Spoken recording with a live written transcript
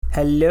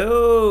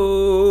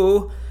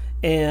Hello,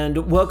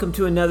 and welcome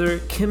to another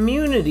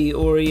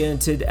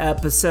community-oriented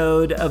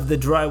episode of the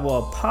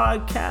Drywall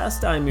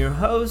Podcast. I'm your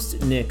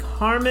host, Nick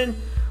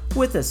Harmon.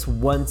 With us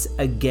once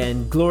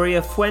again,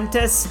 Gloria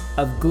Fuentes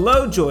of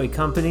Glowjoy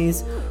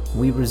Companies.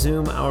 We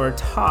resume our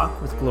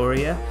talk with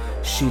Gloria.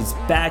 She's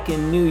back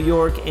in New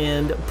York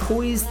and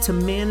poised to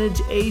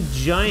manage a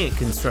giant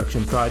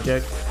construction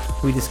project.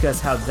 We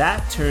discuss how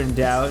that turned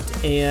out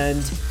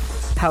and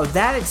how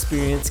that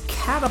experience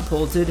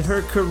catapulted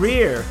her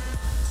career.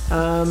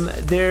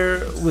 There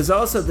was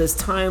also this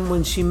time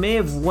when she may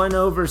have won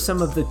over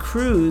some of the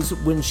crews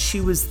when she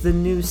was the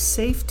new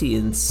safety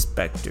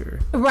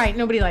inspector. Right.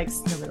 Nobody likes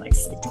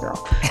Safety Girl.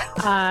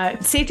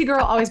 Safety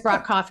Girl always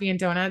brought coffee and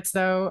donuts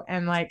though,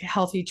 and like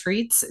healthy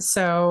treats.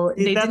 So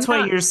that's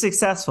why you're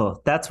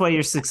successful. That's why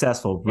you're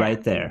successful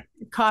right there.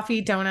 Coffee,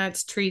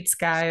 donuts, treats,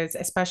 guys,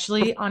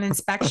 especially on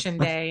inspection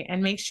day,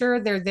 and make sure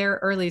they're there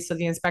early so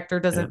the inspector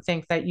doesn't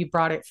think that you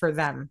brought it for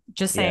them.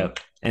 Just saying. Yep.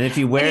 And if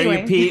you wear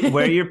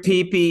your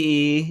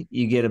PPE,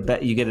 you get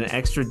an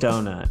extra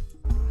donut.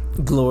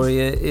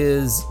 Gloria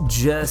is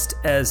just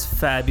as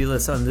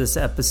fabulous on this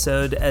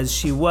episode as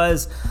she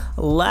was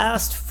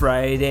last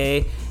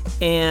Friday,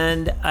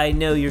 and I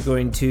know you're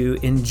going to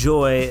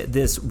enjoy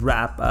this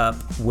wrap up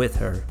with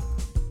her.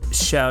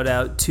 Shout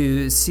out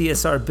to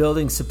CSR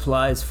Building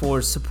Supplies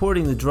for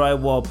supporting the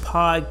Drywall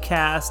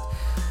Podcast.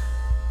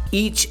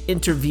 Each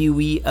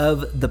interviewee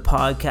of the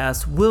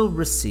podcast will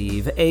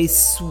receive a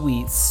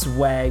sweet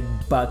swag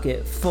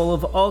bucket full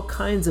of all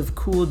kinds of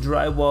cool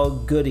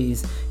drywall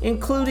goodies,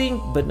 including,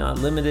 but not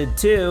limited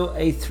to,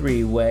 a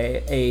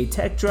 3-way, a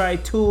Tech Dry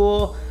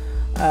tool.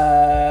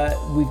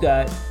 We've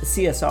got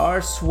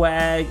CSR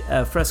swag,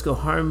 Fresco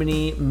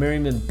Harmony,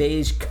 Merriman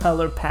Beige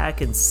color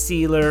pack and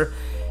sealer,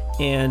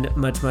 and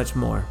much, much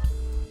more.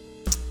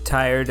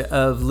 Tired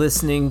of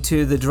listening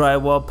to the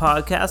Drywall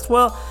Podcast?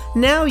 Well,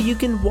 now you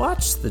can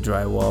watch the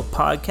Drywall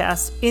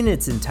Podcast in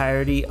its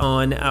entirety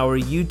on our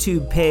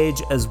YouTube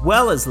page as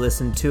well as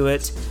listen to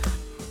it.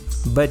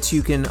 But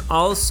you can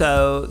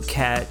also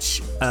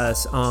catch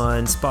us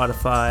on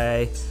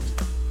Spotify,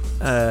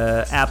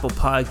 Apple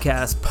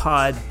Podcast,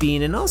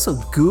 Podbean, and also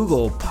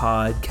Google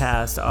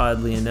Podcast,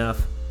 oddly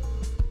enough.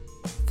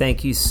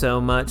 Thank you so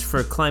much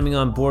for climbing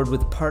on board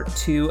with part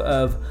 2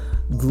 of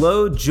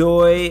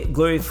Glowjoy,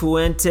 Gloria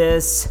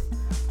Fuentes,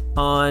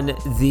 on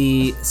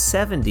the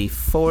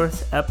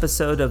 74th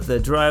episode of the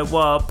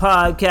Drywall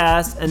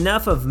Podcast.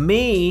 Enough of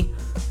me.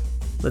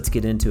 Let's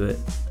get into it.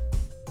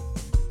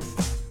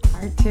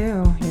 Part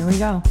 2. Here we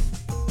go.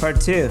 Part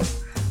 2.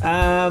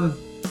 How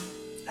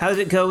did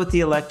it go with the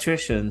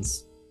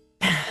electricians?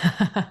 Do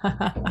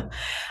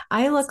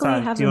you want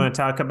to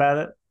talk about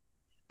it?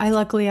 I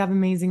luckily have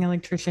amazing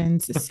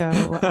electricians, so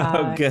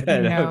good.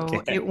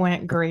 Okay. It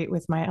went great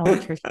with my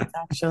electricians,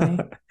 actually.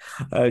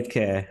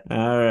 Okay,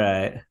 all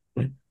right.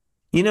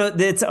 You know,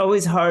 it's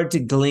always hard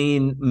to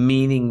glean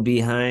meaning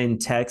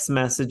behind text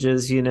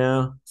messages, you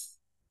know?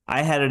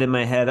 I had it in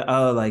my head,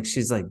 like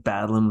she's like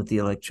battling with the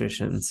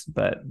electricians,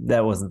 but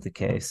that wasn't the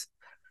case.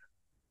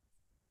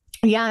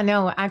 Yeah,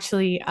 no,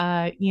 actually,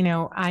 I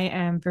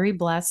am very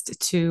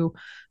blessed to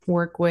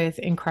work with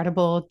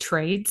incredible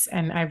trades,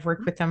 and I've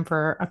worked with them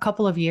for a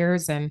couple of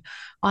years and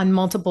on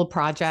multiple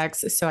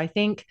projects. So I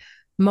think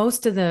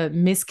most of the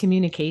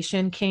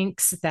miscommunication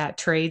kinks that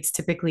trades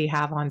typically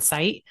have on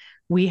site,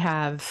 we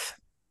have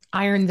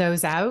ironed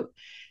those out,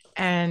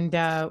 and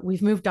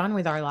we've moved on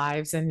with our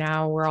lives, and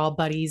now we're all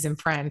buddies and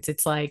friends.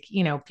 It's like,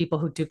 people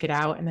who duke it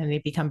out and then they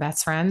become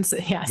best friends.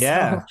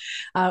 Yeah.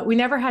 So we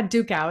never had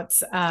duke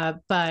outs,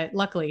 but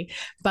luckily,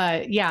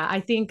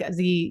 I think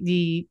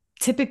the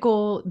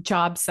typical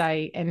job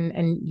site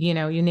and you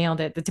nailed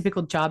it. The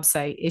typical job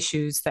site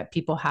issues that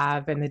people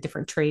have and the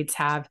different trades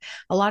have,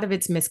 a lot of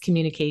it's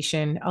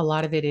miscommunication. A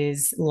lot of it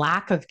is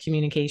lack of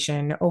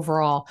communication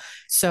overall.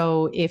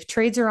 So if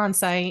trades are on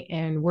site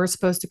and we're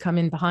supposed to come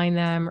in behind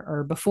them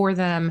or before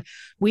them,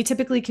 we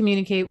typically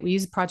communicate. We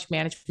use a project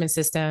management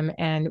system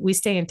and we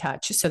stay in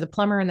touch. So the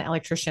plumber and the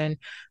electrician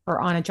are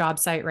on a job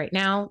site right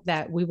now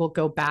that we will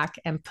go back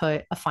and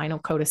put a final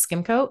coat of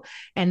skim coat.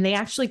 And they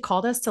actually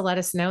called us to let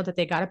us know that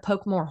they got to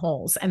poke more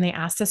holes, and they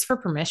asked us for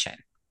permission.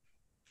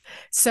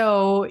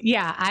 So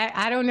yeah,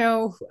 I don't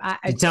know.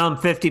 You tell them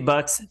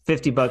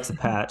 $50 a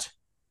patch.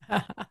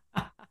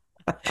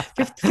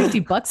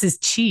 $50 is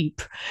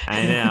cheap.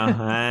 I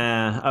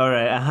know. All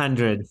right.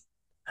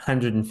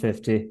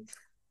 150.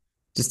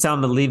 Just tell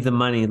them to leave the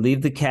money,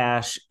 leave the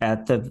cash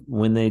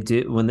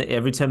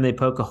every time they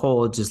poke a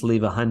hole, just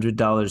leave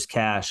 $100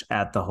 cash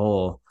at the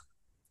hole.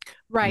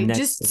 Right.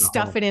 Just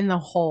stuff it in the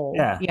hole.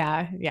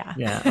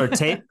 Yeah. Or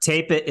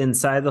tape it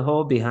inside the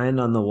hole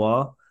behind on the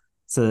wall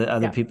so that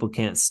other people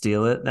can't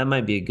steal it. That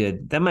might be a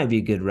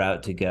good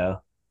route to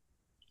go.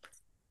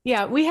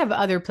 Yeah, we have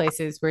other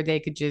places where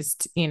they could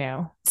just,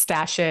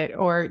 stash it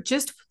or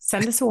just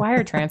send us a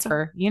wire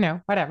transfer,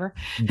 whatever.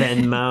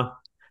 Venmo.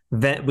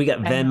 We got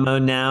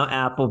Venmo now,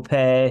 Apple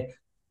Pay,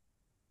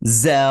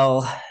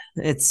 Zelle.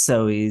 It's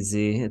so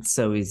easy. It's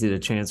so easy to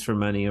transfer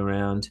money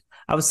around.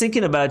 I was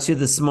thinking about you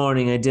this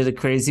morning. I did a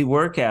crazy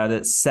workout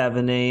at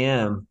 7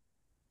 a.m.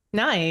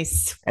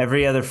 Nice.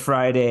 Every other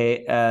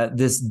Friday.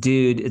 This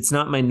dude, it's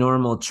not my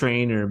normal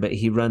trainer, but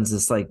he runs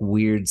this like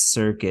weird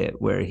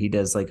circuit where he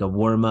does like a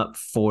warm up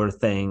four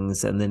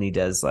things and then he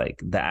does like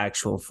the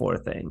actual four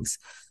things.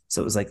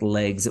 So it was like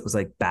legs, it was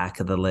like back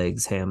of the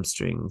legs,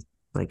 hamstring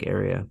like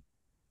area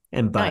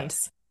and butt.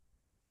 Nice.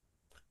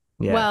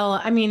 Yeah. Well,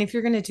 I mean, if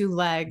you're going to do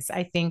legs,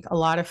 I think a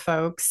lot of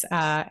folks,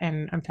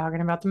 and I'm talking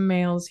about the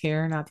males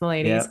here, not the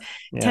ladies, Yeah.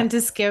 Yeah. tend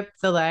to skip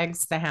the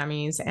legs, the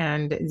hammies,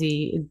 and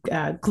the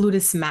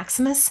gluteus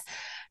maximus.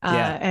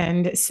 Yeah.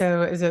 And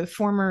so, as a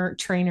former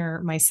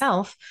trainer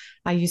myself,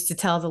 I used to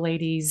tell the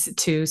ladies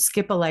to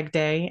skip a leg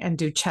day and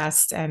do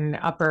chest and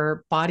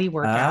upper body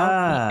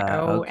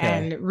workout, Okay.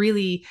 and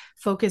really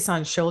focus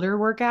on shoulder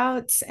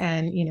workouts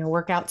and,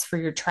 workouts for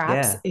your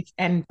traps Yeah.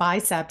 and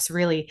biceps.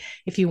 Really,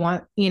 if you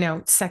want,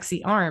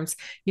 sexy arms,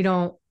 you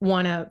don't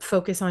want to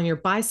focus on your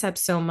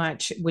biceps so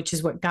much, which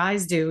is what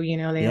guys do.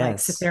 They like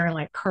sit Yes. there and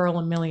like curl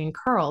a million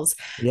curls,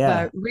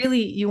 Yeah. but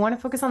really you want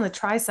to focus on the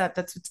tricep.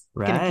 That's what's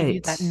going to give you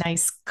Right. that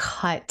nice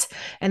cut.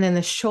 And then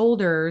the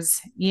shoulders,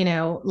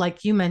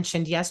 like you mentioned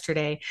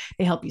yesterday,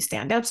 they help you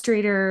stand up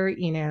straighter,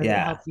 they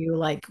Yeah. help you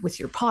like with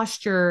your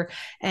posture,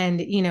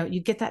 and you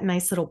get that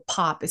nice little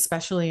pop,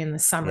 especially in the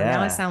summer.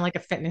 Now I Yeah. sound like a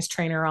fitness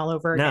trainer all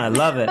over No, I again.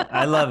 love it.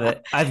 I love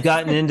it. I've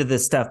gotten into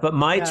this stuff, but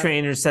my Yeah.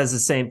 trainer says the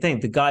same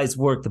thing. The guys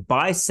work the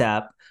bicep,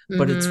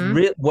 but it's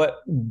Mm-hmm. what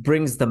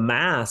brings the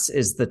mass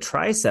is the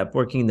tricep,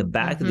 working the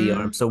back of the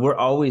arm. Mm-hmm. So we're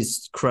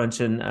always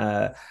crunching.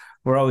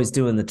 We're always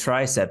doing the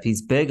tricep.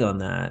 He's big on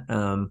that.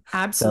 So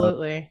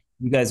Absolutely.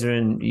 you guys are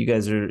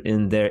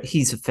in there.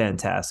 He's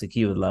fantastic.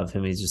 You would love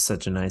him. He's just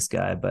such a nice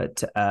guy.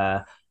 But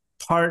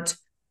part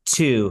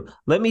two,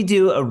 let me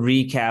do a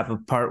recap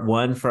of part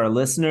one for our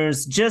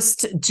listeners.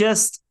 Just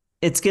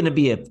it's going to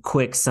be a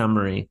quick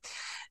summary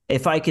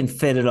if I can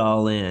fit it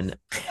all in.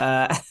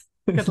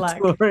 Good luck.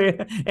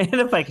 Gloria, and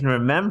if I can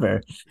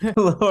remember,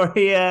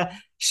 Gloria,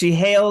 she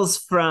hails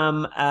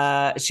from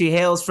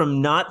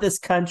not this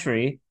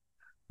country,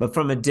 but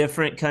from a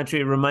different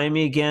country. Remind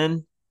me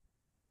again.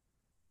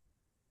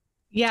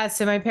 Yeah,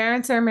 so my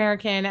parents are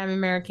American. I'm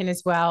American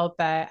as well,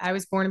 but I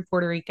was born in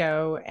Puerto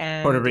Rico. Puerto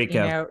And,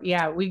 Rico.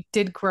 yeah, we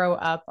did grow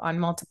up on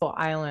multiple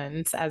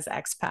islands as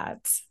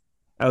expats.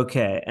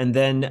 Okay. And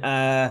then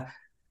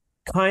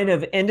kind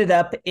of ended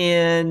up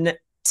in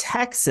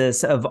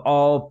Texas of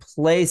all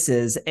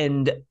places.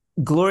 And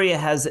Gloria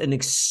has an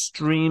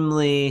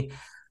extremely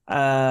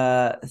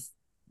uh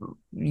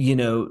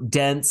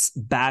dense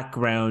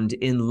background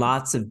in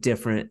lots of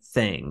different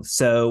things.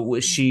 So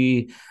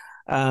she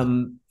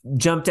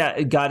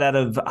got out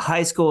of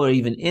high school, or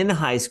even in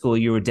high school,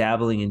 you were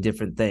dabbling in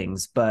different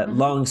things. But Mhm.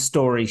 long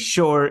story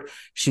short,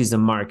 she's a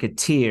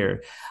marketeer.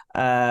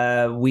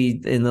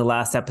 We in the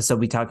last episode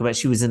we talked about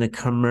she was in a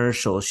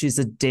commercial. She's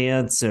a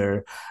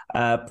dancer.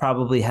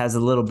 Probably has a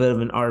little bit of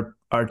an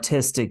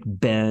artistic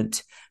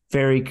bent.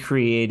 Very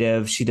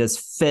creative. She does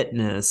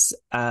fitness.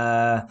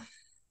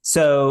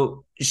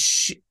 So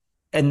she,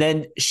 and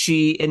then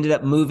she ended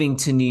up moving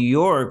to New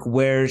York,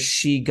 where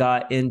she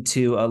got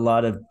into a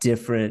lot of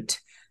different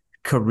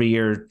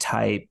career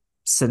type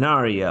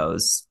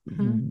scenarios,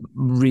 Mhm.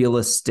 real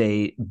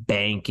estate,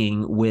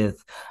 banking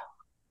with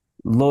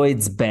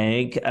Lloyd's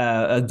Bank,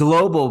 a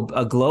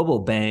global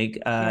bank,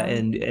 Yeah.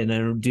 and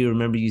I do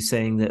remember you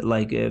saying that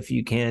like if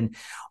you can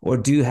or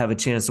do have a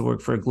chance to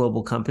work for a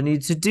global company,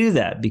 to do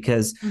that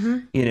because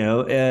Mhm.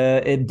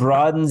 it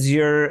broadens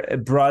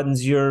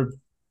your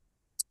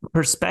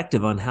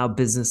perspective on how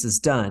business is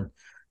done.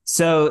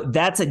 So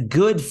that's a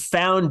good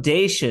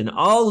foundation,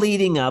 all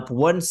leading up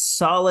one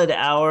solid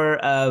hour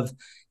of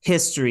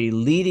history,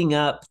 leading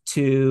up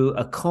to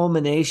a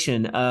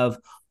culmination of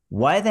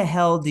why the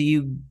hell do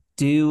you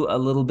do a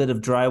little bit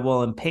of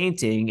drywall and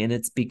painting? And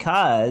it's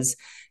because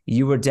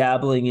you were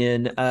dabbling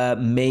in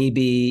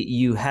maybe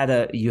you had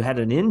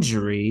an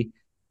injury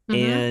Mhm.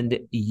 and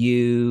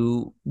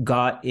you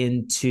got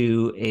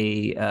into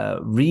a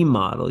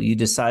remodel. You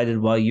decided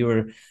while you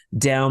were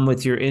down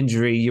with your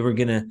injury, you were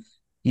gonna,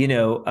 you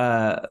know,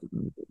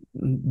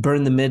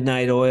 burn the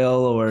midnight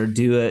oil or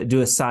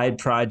do a side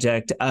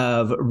project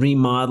of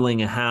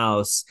remodeling a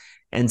house.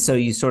 And so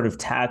you sort of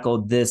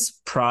tackled this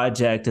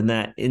project, and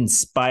that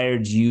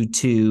inspired you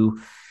to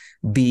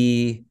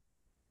be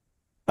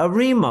a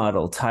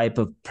remodel type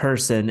of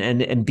person.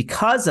 And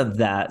because of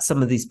that,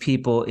 some of these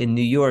people in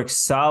New York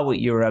saw what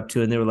you were up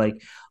to and they were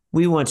like,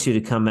 we want you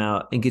to come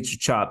out and get your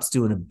chops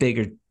doing a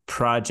bigger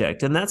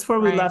project. And that's where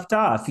we Right. left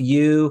off.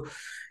 You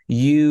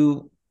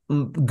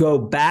go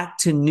back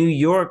to New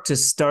York to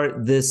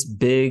start this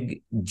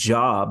big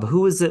job.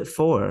 Who is it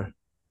for?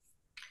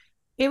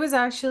 It was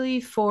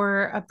actually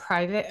for a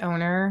private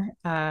owner.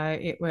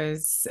 It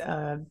was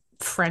a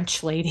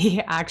French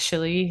lady,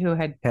 actually, who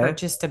had Okay.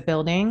 purchased a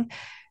building.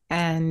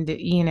 And,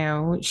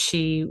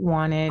 she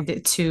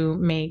wanted to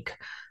make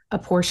a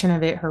portion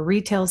of it her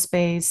retail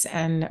space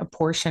and a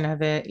portion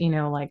of it,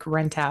 like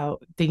rent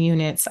out the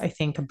units, I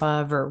think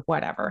above or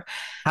whatever.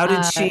 How did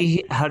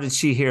Uh,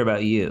 she hear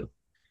about you?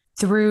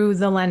 through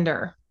the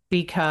lender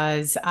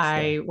because Okay.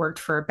 I worked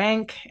for a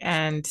bank.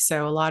 And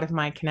so a lot of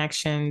my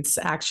connections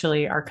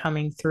actually are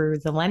coming through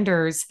the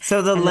lenders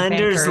So the and the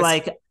lender's bankers.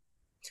 like,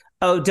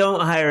 oh, don't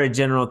hire a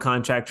general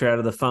contractor out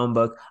of the phone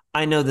book.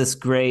 I know this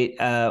great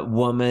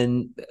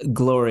woman,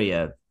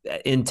 Gloria,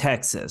 in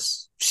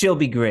Texas. She'll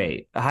be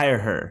great. Hire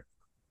her.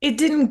 It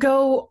didn't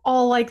go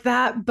all like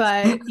that,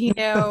 but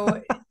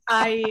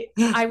I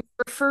was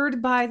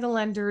referred by the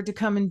lender to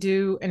come and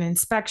do an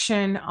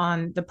inspection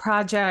on the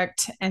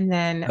project, and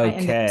then I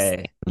ended up Okay.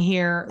 staying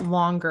here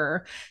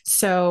longer.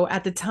 So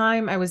at the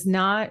time, I was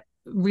not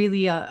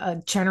really a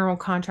general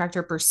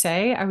contractor per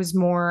se. I was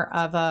more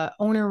of a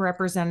owner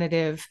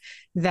representative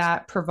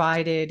that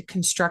provided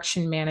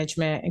construction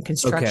management and Okay.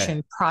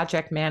 construction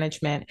project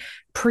management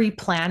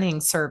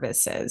pre-planning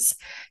services.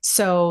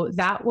 So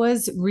that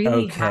was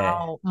really Okay.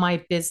 how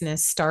my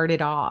business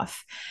started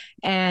off.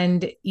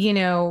 And,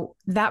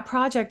 that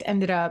project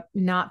ended up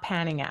not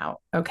panning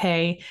out.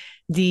 Okay.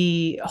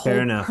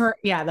 Fair enough.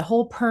 The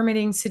whole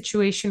permitting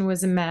situation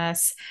was a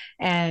mess.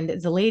 And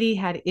the lady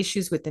had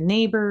issues with the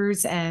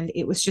neighbors, and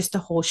it was just a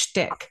whole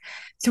shtick.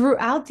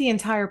 Throughout the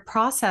entire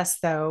process,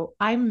 though,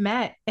 I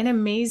met an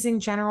amazing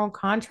general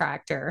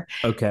contractor.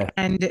 Okay.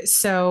 And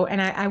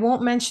I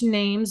won't mention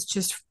names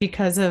just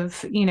because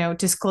of,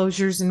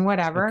 disclosures and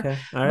whatever. Okay.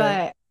 All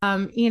right. But,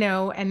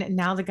 and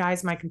now the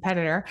guy's my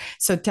competitor.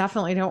 So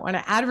definitely don't want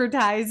to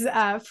advertise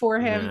for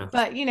him. No.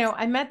 But,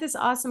 I met this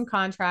awesome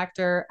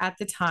contractor at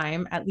the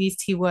time. At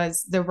least he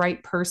was the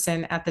right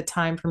person at the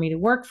time for me to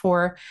work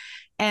for.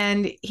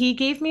 And he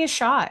gave me a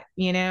shot,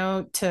 he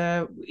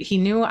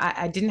knew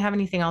I didn't have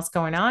anything else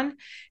going on,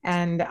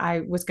 and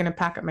I was going to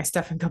pack up my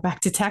stuff and go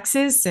back to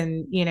Texas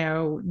and,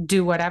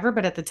 do whatever.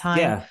 But at the time,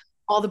 Yeah.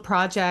 all the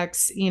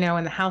projects,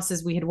 and the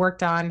houses we had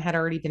worked on had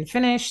already been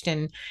finished.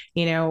 And,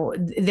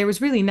 there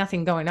was really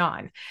nothing going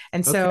on.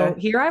 And so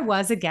Okay. here I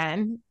was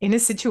again in a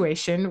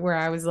situation where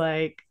I was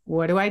like,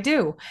 what do I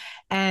do?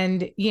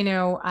 And,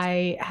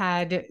 I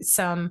had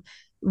some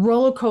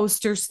roller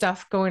coaster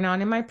stuff going on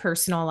in my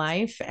personal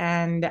life.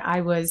 And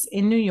I was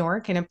in New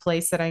York in a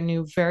place that I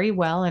knew very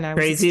well. And I was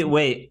Crazy. extremely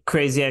Wait,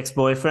 crazy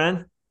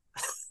ex-boyfriend?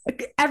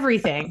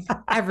 everything,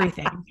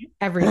 everything,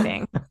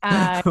 everything. We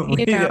I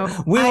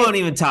won't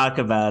even talk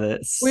about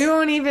it. we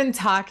won't even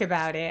talk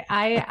about it.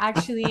 I'm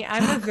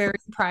a very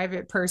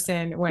private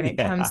person when it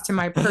comes Yeah. to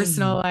my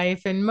personal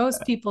life. And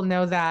most people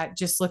know that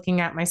just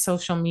looking at my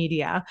social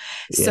media.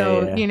 Yeah,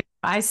 So, yeah.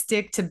 I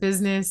stick to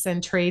business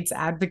and trades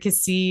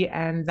advocacy,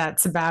 and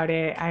that's about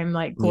it. I'm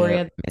like Yeah.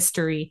 Gloria the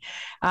mystery.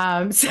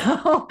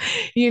 So,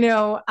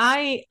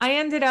 I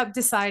ended up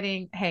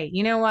deciding, hey,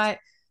 you know what?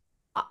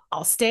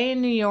 I'll stay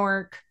in New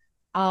York.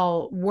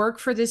 I'll work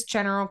for this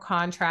general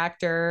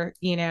contractor.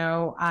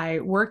 I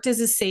worked as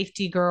a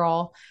safety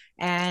girl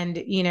and,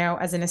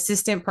 as an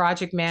assistant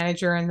project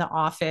manager in the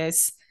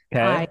office. I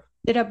Okay.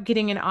 ended up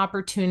getting an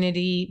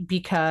opportunity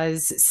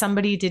because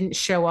somebody didn't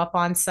show up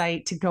on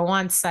site to go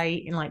on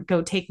site and like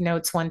go take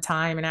notes one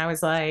time. And I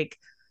was like,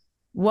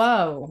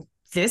 whoa,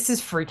 this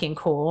is freaking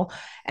cool.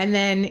 And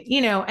then,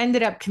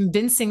 ended up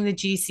convincing the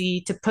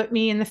GC to put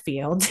me in the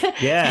field.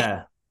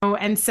 Yeah.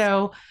 And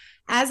so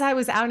as I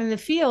was out in the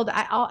field,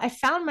 I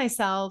found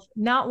myself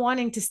not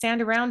wanting to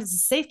stand around as a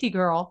safety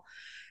girl,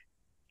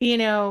 you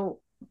know,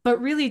 but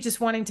really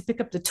just wanting to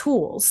pick up the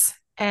tools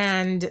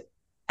and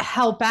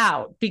help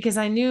out because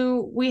I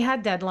knew we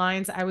had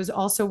deadlines. I was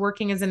also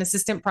working as an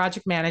assistant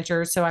project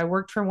manager. So I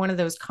worked for one of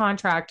those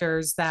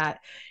contractors that,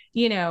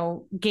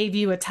 gave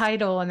you a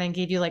title and then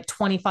gave you like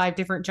 25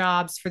 different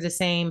jobs for the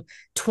same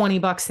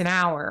 $20 an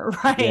hour,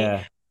 right?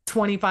 Yeah.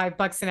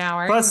 $25 an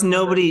hour. I Plus, even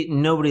remember.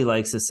 nobody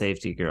likes a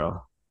safety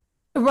girl.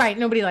 Right.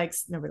 Nobody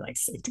likes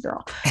Safety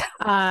Girl.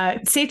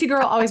 Safety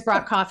Girl always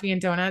brought coffee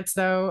and donuts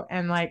though,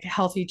 and like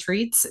healthy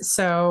treats.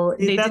 So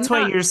See, they did that's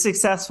why not, you're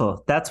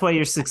successful. That's why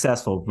you're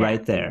successful yeah,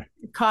 right there.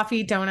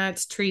 coffee,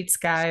 donuts, treats,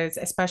 guys,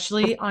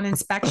 especially on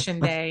inspection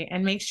day,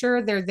 and make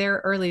sure they're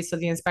there early so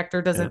the inspector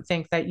Yeah. doesn't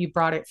think that you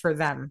brought it for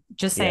them.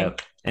 Just saying.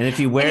 Yep. And if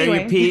you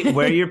Anyway.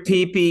 wear your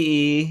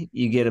PPE,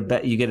 you get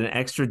an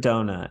extra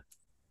donut.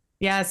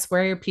 Yes,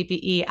 wear your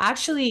PPE.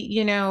 Actually,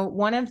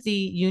 one of the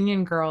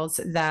union girls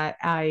that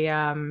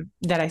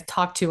I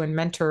talked to and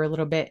mentor a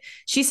little bit,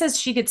 she says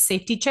she gets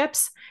safety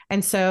chips.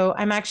 And so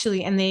I'm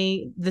actually and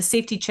the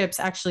safety chips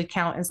actually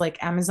count as like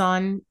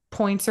Amazon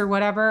points or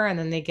whatever, and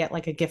then they get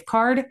like a gift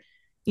card,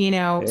 There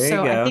you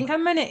So I go. think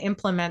I'm gonna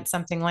implement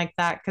something like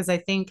that because I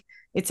think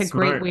it's a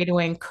great way Smart. to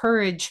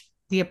encourage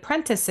the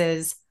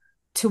apprentices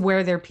to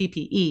wear their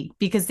PPE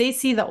because they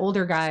see the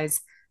older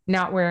guys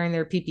not wearing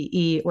their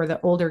PPE or the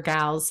older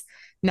gals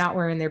not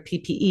wearing their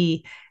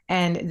PPE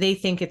and they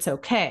think it's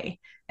okay.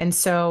 And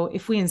so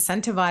if we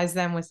incentivize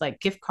them with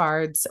like gift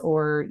cards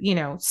or,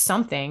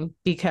 something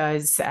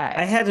because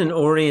I had an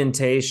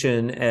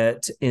orientation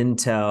at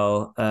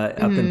Intel up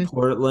in mm,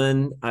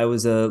 Portland. I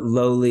was a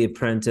lowly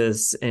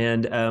apprentice,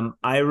 and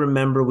I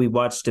remember we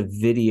watched a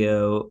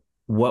video.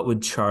 What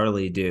would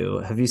Charlie do?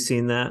 Have you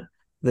seen that?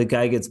 The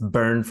guy gets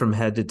burned from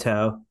head to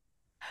toe.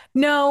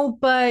 No,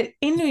 but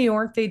in New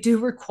York, they do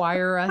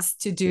require us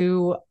to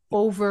do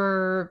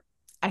over,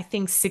 I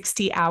think,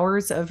 60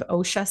 hours of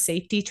OSHA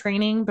safety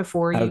training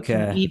before you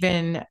can Okay.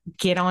 even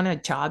get on a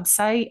job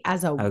site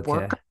as a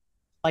worker, Okay.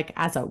 like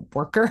as a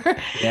worker. Uh,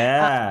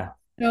 Yeah.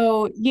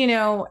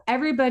 so,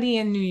 everybody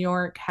in New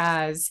York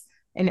has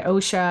an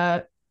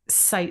OSHA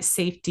site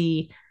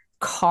safety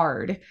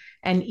card.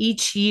 And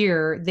each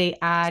year they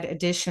add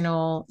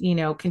additional,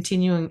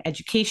 continuing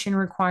education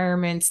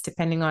requirements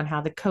depending on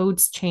how the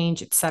codes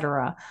change, et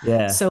cetera.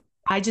 Yeah. So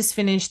I just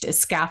finished a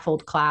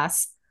scaffold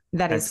class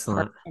that is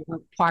Excellent.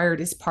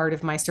 required as part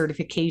of my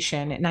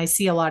certification. And I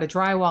see a lot of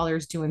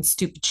drywallers doing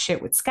stupid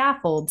shit with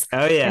scaffolds. Oh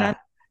And yeah.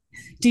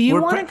 do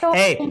you want to go?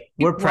 Hey, What?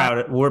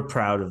 we're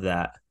proud of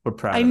that. We're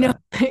proud I of know,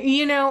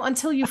 that.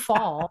 until you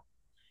fall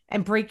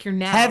and break your Have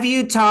neck. you have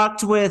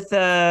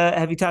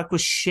you talked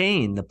with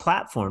Shane, the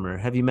platformer?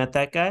 Have you met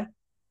that guy?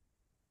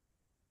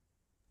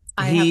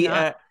 I have He not.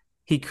 uh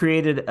he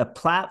created a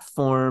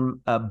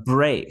platform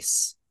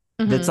brace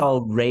that's Hmm.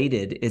 all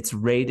rated. It's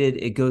rated,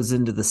 it goes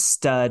into the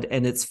stud,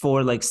 and it's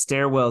for like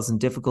stairwells and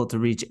difficult to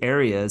reach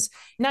areas.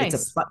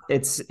 Nice.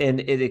 It's and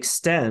it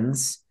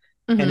extends,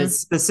 and Hmm. it's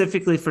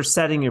specifically for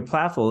setting your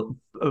platform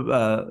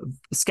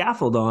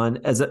scaffold on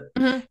as a,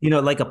 Hmm.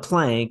 like a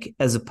plank,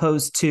 as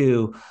opposed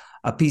to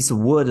a piece of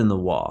wood in the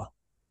wall.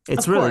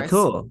 It's Of really course.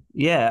 cool.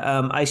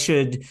 Yeah.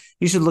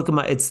 You should look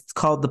at it's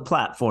called The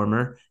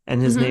Platformer,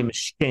 and his Hmm. name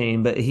is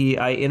Shane, but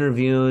I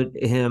interviewed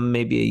him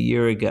maybe a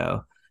year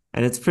ago,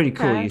 and it's pretty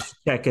cool. Okay. You should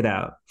check it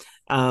out.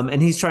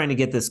 And he's trying to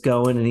get this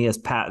going, and he has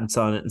patents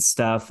on it and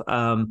stuff.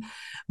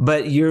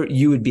 But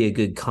you would be a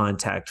good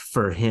contact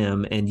for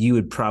him, and you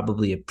would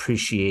probably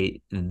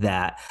appreciate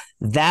that.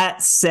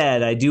 That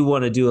said, I do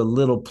want to do a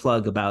little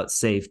plug about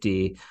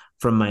safety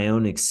from my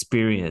own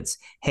experience.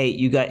 Hey,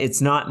 it's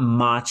not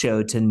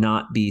macho to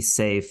not be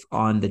safe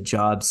on the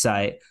job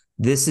site.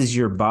 This is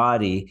your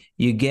body.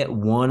 You get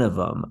one of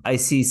them. I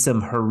see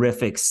some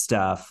horrific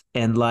stuff,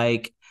 and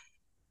like,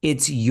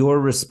 it's your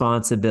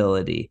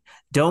responsibility.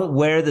 Don't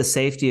wear the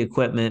safety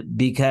equipment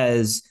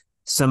because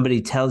somebody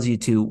tells you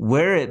to.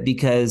 Wear it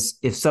because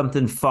if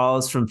something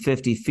falls from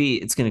 50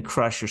 feet, it's going to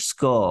crush your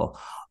skull.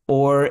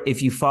 Or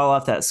if you fall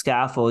off that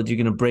scaffold, you're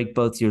going to break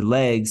both your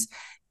legs,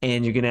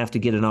 and you're going to have to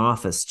get an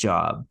office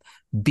job.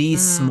 Be Mm.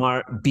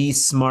 smart. Be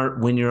smart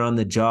when you're on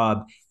the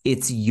job.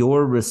 It's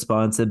your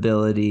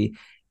responsibility.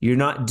 You're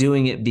not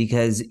doing it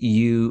because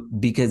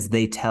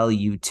they tell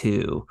you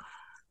to.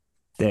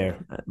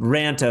 There,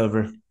 rant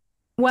over.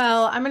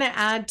 Well, I'm going to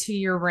add to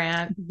your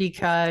rant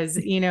because,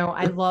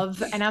 I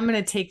love, and I'm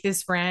going to take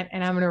this rant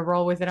and I'm going to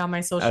roll with it on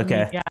my social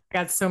Okay. media. I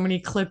got so many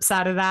clips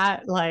out of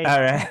that, like, All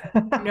you right.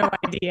 have no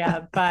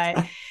idea.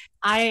 But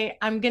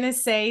I'm going to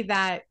say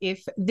that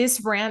if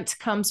this rant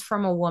comes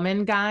from a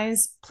woman,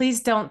 guys,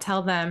 please don't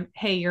tell them,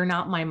 hey, you're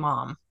not my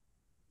mom.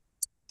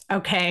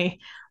 Okay.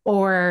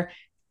 Or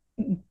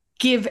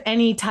give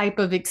any type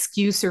of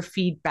excuse or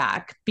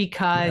feedback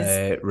because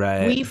Right,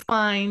 right. we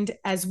find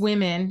as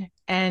women,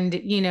 and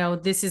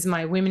this is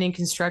my women in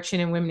construction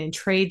and women in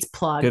trades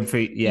plug, Good for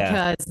you.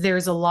 Yeah. because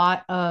there's a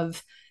lot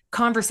of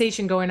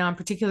conversation going on,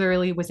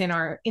 particularly within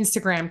our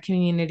Instagram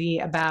community,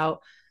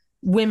 about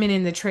women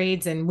in the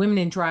trades and women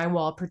in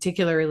drywall,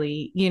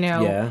 particularly.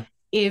 Yeah.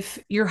 If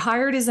you're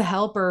hired as a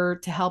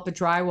helper to help a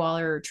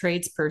drywaller or a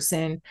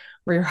tradesperson,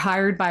 or you're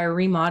hired by a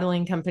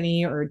remodeling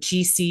company or a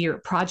GC or a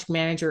project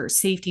manager or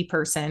safety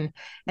person,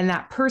 and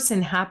that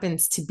person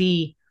happens to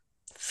be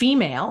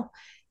female,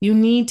 you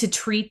need to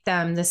treat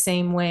them the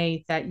same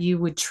way that you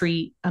would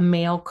treat a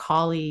male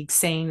colleague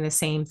saying the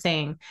same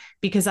thing.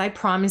 Because I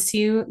promise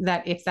you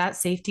that if that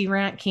safety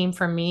rant came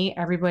from me,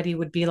 everybody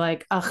would be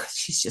like, oh,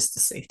 she's just a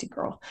safety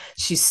girl.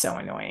 She's so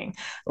annoying.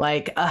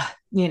 Like, they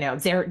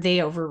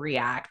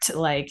overreact.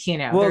 Like,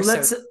 Well, they're so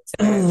let's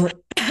sensitive.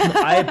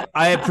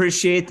 I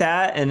appreciate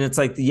that, and it's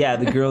like, yeah,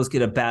 the girls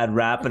get a bad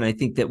rap, and I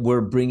think that we're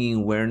bringing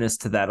awareness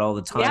to that all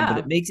the time,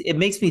 but Yeah. it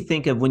makes me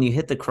think of when you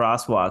hit the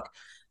crosswalk.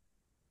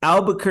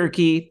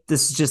 Albuquerque,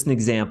 this is just an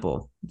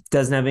example. It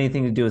doesn't have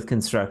anything to do with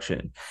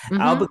construction.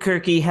 Mm-hmm.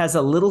 Albuquerque has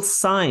a little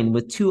sign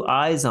with two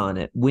eyes on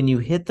it when you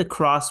hit the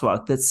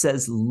crosswalk that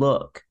says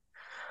look.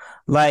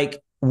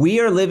 Like, we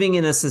are living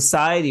in a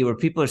society where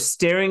people are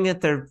staring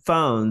at their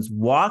phones,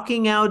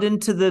 walking out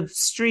into the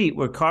street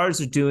where cars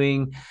are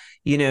doing,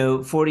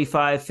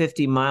 45,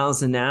 50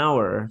 miles an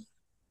hour.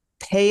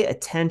 Pay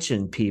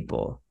attention,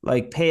 people.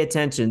 Like, pay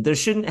attention. There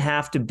shouldn't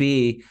have to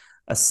be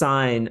a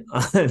sign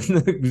on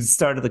the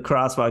start of the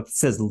crosswalk that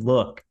says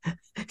look,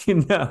 you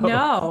know.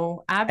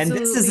 No, And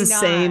this is the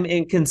absolutely same not.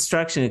 in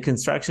construction.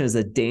 Construction is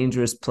a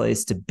dangerous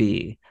place to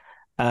be.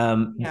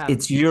 Yeah.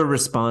 It's your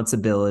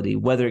responsibility,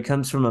 whether it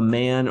comes from a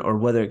man or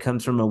whether it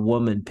comes from a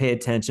woman. Pay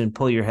attention,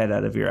 pull your head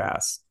out of your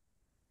ass.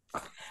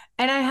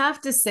 And I have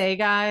to say,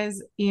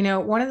 guys,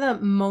 one of the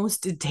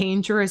most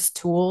dangerous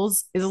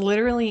tools is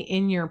literally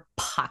in your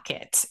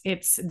pocket.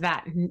 It's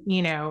that,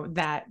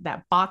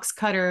 that box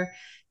cutter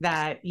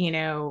that,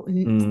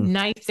 Mm.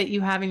 knife that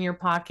you have in your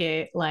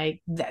pocket,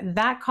 like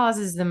that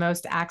causes the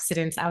most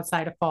accidents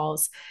outside of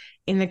falls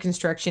in the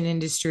construction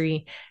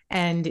industry.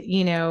 And,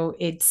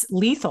 it's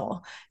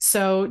lethal.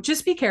 So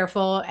just be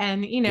careful.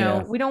 And,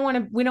 Yeah. we don't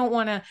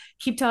want to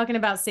keep talking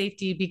about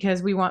safety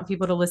because we want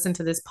people to listen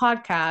to this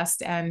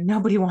podcast and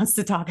nobody wants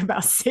to talk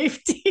about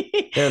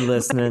safety. They're But,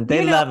 listening.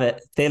 They love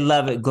it. They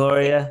love it,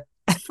 Gloria.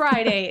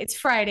 it's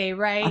Friday,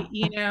 right?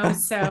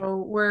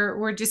 So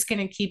we're just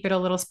gonna keep it a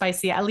little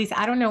spicy. At least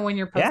I don't know when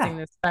you're posting Yeah.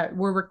 this, but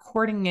we're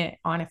recording it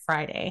on a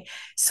Friday.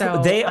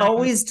 So They I'm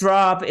always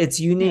drop. It's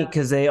unique yeah,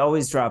 because they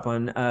always drop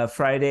on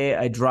Friday.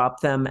 I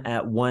drop them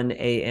at 1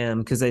 a.m.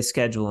 because I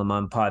schedule them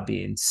on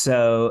Podbean.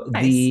 So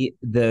nice.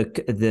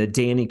 the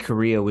Danny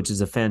Correa, which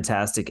is a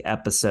fantastic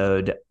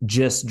episode,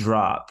 just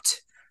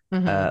dropped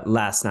Hmm.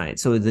 last night.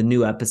 So the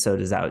new episode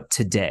is out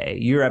today.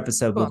 Your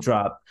episode will Cool.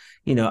 drop.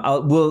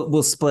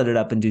 We'll split it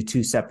up and do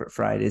two separate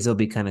Fridays. It'll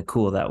be kind of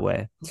cool that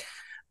way.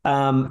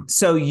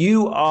 So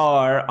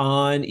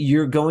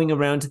you're going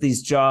around to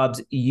these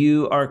jobs.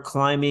 You are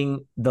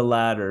climbing the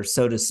ladder,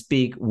 so to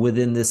speak,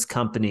 within this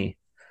company.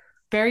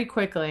 Very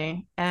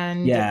quickly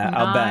and Yeah,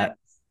 I'll not bet.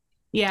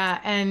 yeah,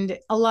 and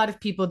a lot of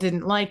people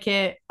didn't like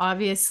it.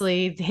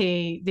 Obviously,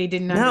 they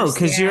didn't No,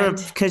 understand.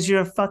 because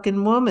you're a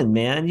fucking woman,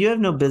 man. You have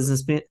no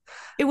business being.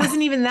 It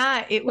wasn't even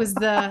that. It was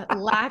the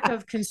lack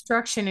of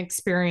construction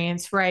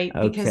experience, right?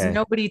 Because Okay.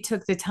 nobody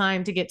took the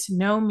time to get to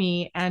know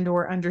me and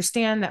or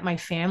understand that my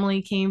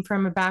family came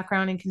from a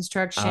background in All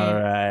construction.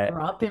 right.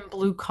 Grew up in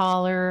blue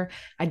collar.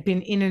 I'd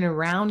been in and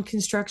around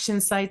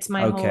construction sites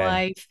my whole Okay.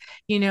 life.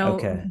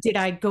 Okay. Did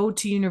I go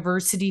to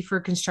university for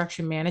a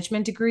construction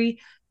management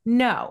degree?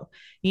 No.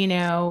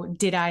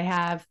 Did I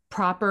have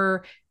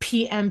proper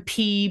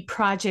PMP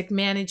project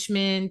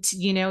management,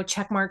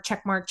 check mark,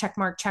 check mark, check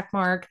mark, check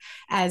mark,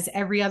 as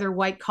every other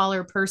white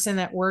collar person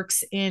that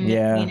works in,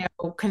 Yeah.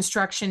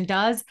 construction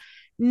does?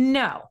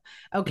 No.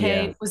 Yeah.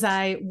 Okay. Was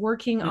I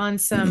working on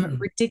some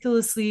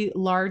ridiculously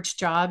large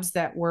jobs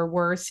that were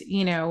worth,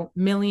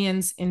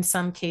 millions in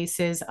some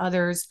cases,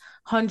 others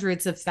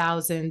hundreds of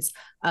thousands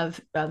of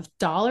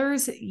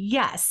dollars?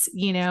 Yes.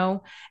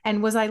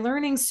 And was I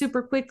learning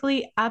super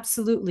quickly?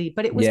 Absolutely.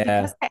 But it was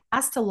because Yeah. I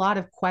asked a lot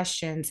of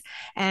questions.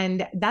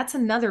 And that's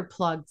another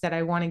plug that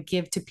I want to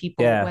give to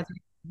people, Yeah. whether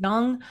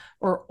young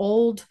or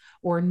old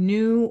or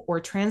new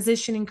or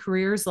transitioning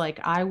careers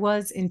like I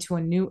was into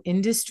a new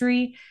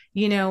industry,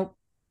 you know,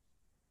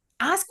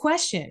 ask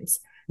questions.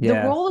 The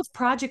Yeah. role of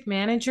project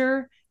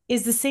manager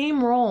is the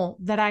same role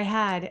that I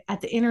had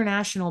at the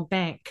International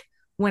Bank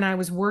when I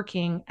was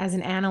working as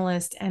an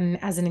analyst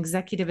and as an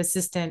executive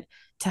assistant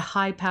to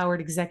high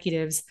powered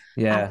executives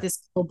at Yeah.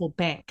 this global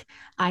bank.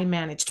 I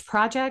managed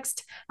projects,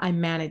 I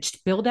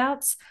managed build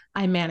outs,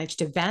 I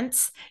managed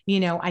events,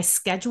 I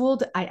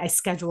scheduled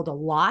a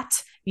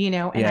lot, and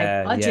I Yeah.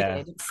 Yeah.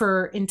 budgeted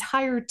for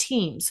entire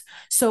teams.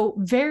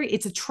 So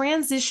it's a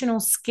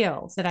transitional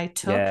skill that I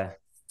took Yeah.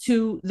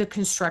 to the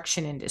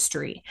construction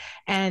industry.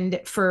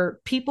 And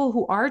for people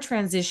who are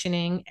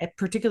transitioning,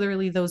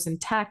 particularly those in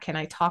tech, and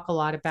I talk a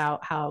lot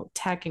about how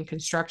tech and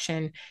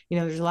construction,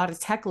 there's a lot of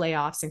tech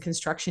layoffs and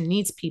construction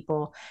needs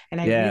people.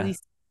 And I really Yeah. see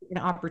an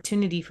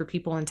opportunity for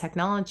people in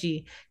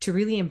technology to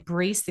really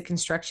embrace the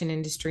construction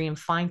industry and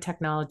find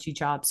technology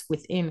jobs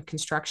within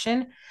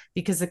construction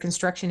because the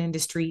construction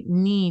industry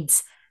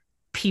needs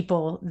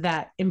people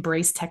that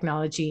embrace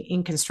technology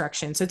in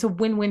construction. So it's a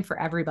win-win for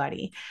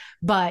everybody.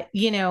 But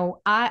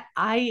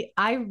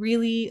I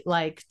really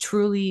like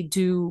truly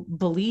do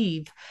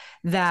believe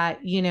that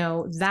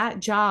that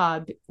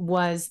job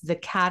was the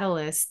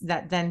catalyst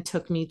that then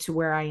took me to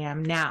where I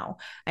am now.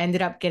 I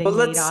ended up But getting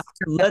laid let's off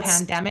during the let's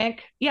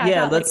pandemic. Yeah, I yeah,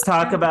 got laid let's off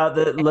talk during the about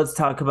the pandemic. let's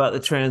talk about the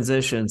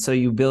transition. So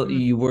Mm.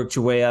 you worked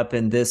your way up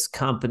in this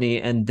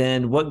company, and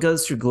then what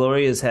goes through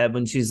Gloria's head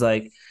when she's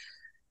like,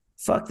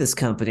 "Fuck this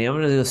company, I'm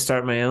gonna go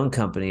start my own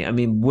company." I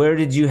mean, where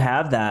did you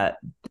have that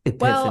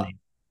Well, epiphany?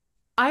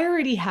 I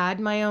already had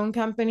my own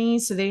company,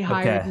 so they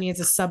hired Okay, me as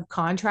a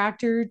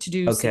subcontractor to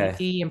do okay,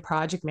 safety and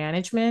project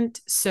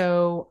management.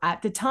 So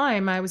at the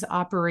time, I was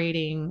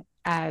operating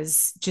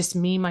as just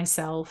me,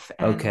 myself,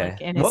 and like okay.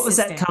 an What was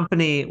that assistant.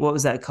 company? What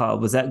was that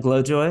called? Was that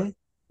Glowjoy?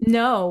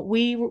 No,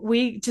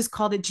 we just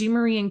called it G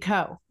Marie and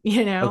Co.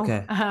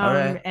 Okay, all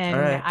right, all And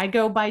right. I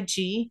go by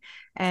G,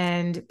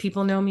 and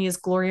people know me as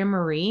Gloria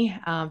Marie,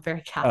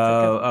 very Catholic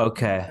of Oh, me.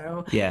 okay,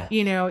 So yeah,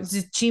 it's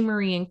just G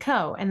Marie and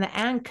Co. And the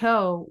and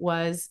Co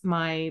was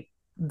my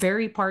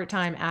very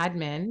part-time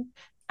admin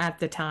at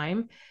the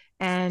time.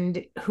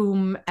 And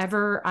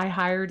whomever I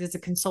hired as a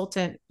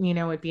consultant,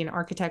 it'd be an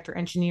architect or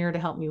engineer to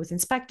help me with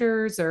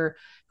inspectors or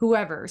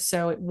whoever.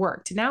 So it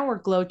worked. Now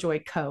we're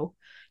Glowjoy Co,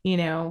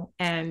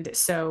 and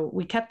so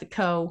we kept the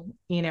co,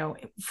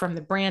 from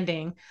the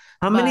branding,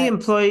 but how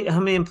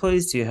many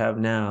employees do you have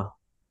now?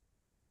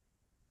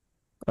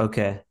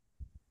 Okay,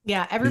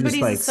 yeah, you're just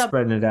like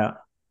spreading it out.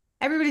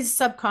 everybody's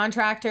a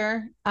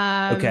subcontractor.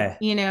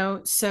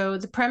 Okay, So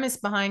the premise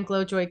behind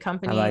Glowjoy I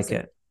companies like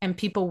and it.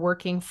 people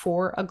working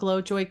for a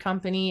Glowjoy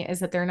company is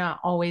that they're not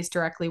always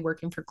directly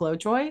working for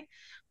Glowjoy,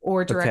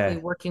 or directly Okay.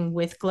 working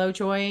with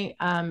Glowjoy.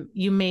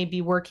 You may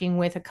be working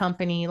with a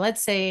company.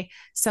 Let's say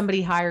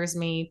somebody hires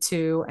me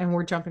to, and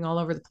we're jumping all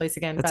over the place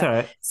again, That's all but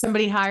right.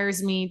 somebody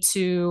hires me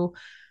to,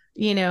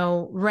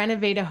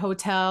 renovate a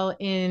hotel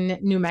in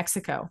New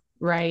Mexico,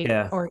 right?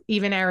 Yeah. Or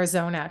even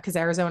Arizona, because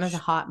Arizona is a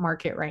hot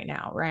market right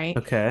now, right?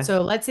 Okay.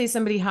 So let's say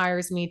somebody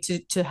hires me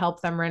to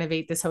help them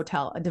renovate this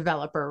hotel, a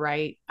developer,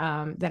 right?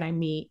 That I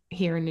meet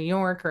here in New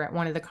York or at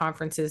one of the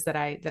conferences that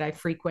I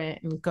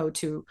frequent and go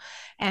to,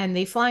 and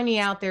they fly me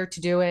out there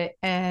to do it.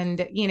 And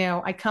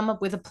I come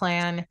up with a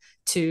plan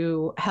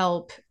to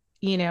help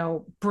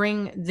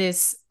bring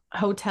this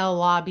hotel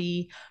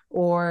lobby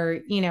or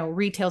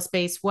retail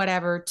space,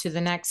 whatever, to the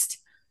next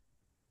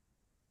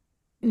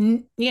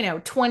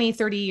 20,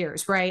 30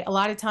 years, right? A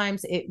lot of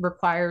times it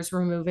requires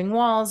removing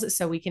walls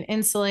so we can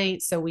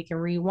insulate, so we can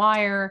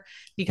rewire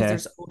because Okay.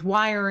 there's old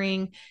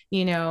wiring,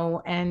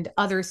 and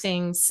other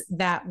things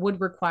that would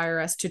require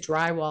us to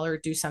drywall or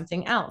do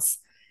something else.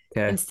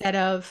 Okay. Instead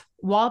of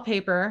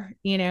wallpaper,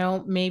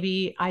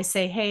 maybe I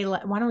say, hey,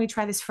 why don't we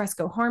try this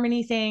fresco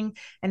harmony thing?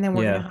 And then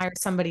we're going to Yeah. hire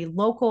somebody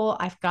local.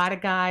 I've got a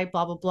guy,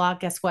 blah, blah, blah.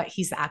 Guess what?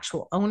 He's the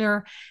actual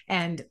owner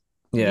and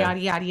Yeah. yada,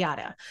 yada,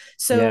 yada.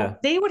 So Yeah.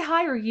 they would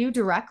hire you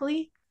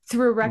directly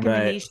through a Right.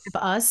 recommendation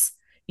of us.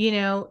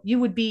 You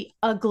would be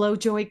a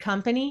Glowjoy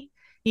company,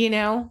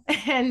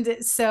 and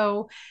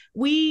so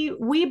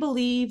we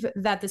believe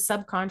that the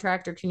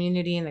subcontractor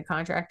community and the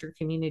contractor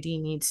community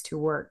needs to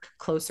work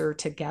closer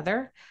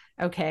together.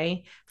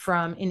 Okay.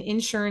 From an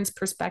insurance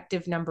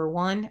perspective, number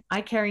one,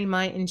 I carry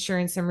my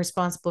insurance. I'm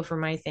responsible for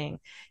my thing.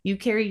 You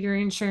carry your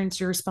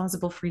insurance. You're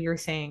responsible for your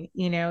thing.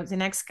 The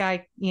next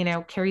guy,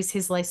 carries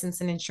his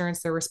license and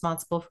insurance. They're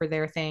responsible for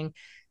their thing,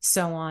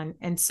 so on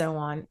and so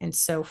on and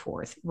so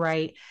forth.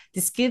 Right.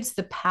 This gives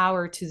the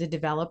power to the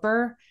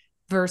developer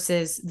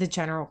versus the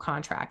general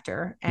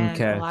contractor. And a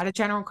Okay. lot of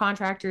general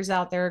contractors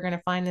out there are going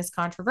to find this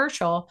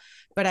controversial,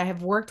 but I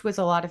have worked with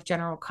a lot of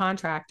general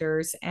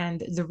contractors.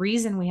 And the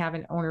reason we have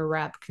an owner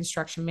rep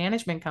construction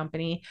management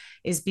company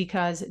is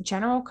because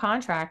general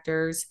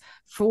contractors,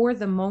 for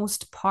the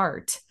most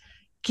part,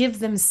 give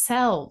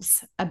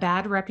themselves a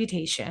bad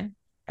reputation.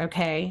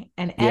 Okay.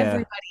 And Yeah.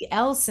 everybody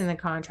else in the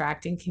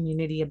contracting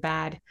community a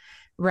bad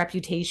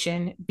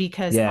reputation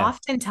because Yeah.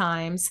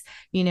 oftentimes,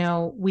 we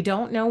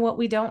don't know what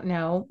we don't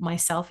know,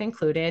 myself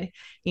included.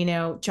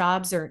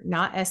 Jobs are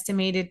not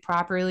estimated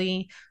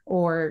properly,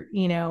 or,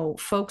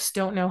 folks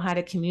don't know how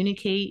to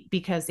communicate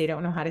because they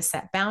don't know how to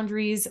set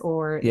boundaries,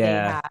 or they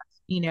Yeah. have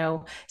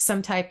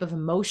some type of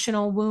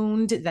emotional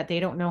wound that they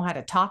don't know how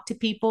to talk to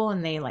people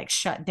and they like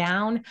shut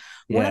down.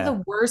 One of Yeah.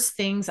 the worst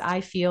things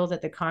I feel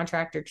that the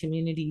contractor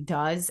community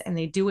does, and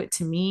they do it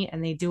to me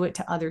and they do it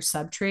to other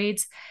sub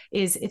trades,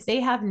 is if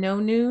they have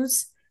no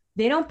news,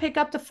 they don't pick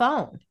up the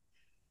phone.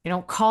 They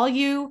don't call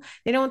you,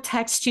 they don't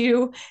text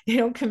you, they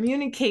don't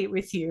communicate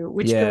with you,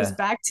 which goes Yeah.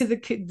 back to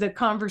the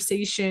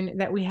conversation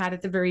that we had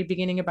at the very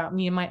beginning about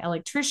me and my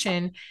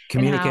electrician and how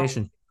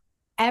Communication.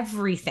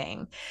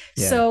 everything.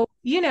 Yeah. So,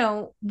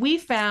 we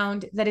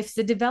found that if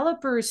the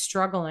developer is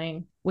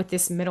struggling with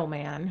this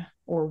middleman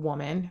or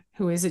woman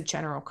who is a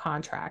general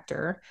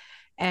contractor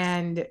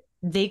and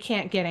they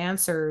can't get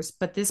answers,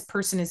 but this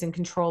person is in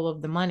control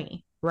of the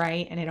money,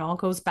 right? And it all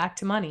goes back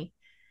to money.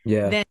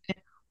 Yeah. Then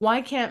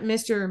why can't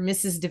Mr. or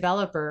Mrs.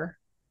 Developer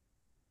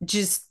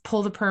just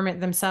pull the permit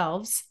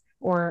themselves,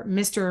 or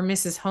Mr. or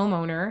Mrs.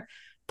 Homeowner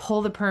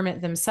pull the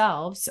permit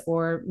themselves,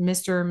 or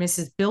Mr. or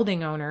Mrs.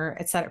 Building owner,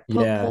 et cetera,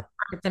 pull Yeah. the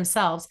permit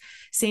themselves?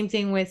 Same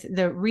thing with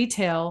the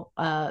retail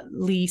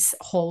lease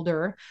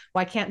holder.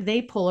 Why can't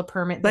they pull a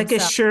permit Like a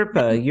themselves?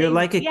 Sherpa. You're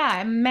like a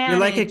Yeah, you're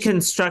like a manage.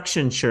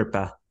 construction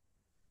Sherpa.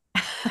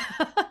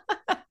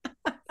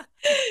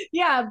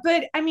 Yeah,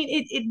 but I mean,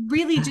 it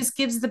really just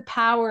gives the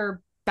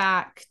power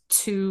back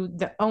to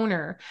the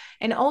owner,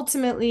 and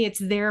ultimately it's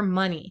their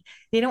money.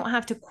 They don't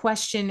have to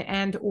question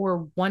and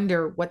or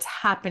wonder what's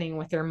happening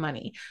with their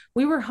money.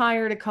 We were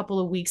hired a couple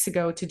of weeks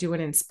ago to do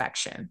an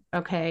inspection,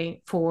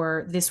 okay,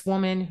 for this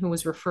woman who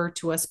was referred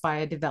to us by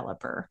a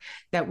developer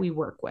that we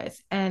work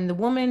with, and the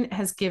woman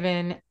has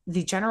given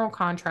the general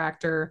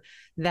contractor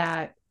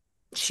that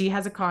she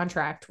has a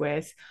contract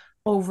with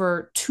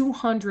over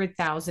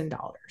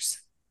 $200,000.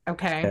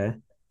 Okay. Okay.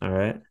 All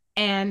right.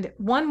 And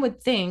one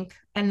would think,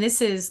 and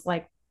this is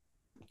like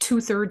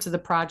 2/3 of the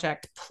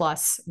project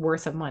plus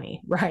worth of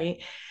money, right?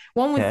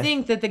 One would Okay.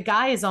 think that the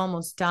guy is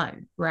almost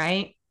done,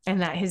 right?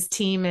 And that his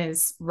team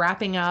is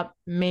wrapping up,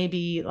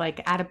 maybe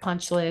like at a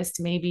punch list,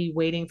 maybe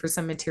waiting for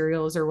some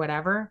materials or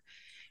whatever.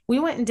 We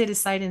went and did a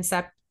site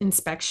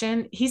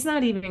inspection. He's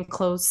not even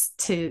close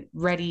to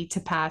ready to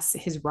pass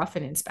his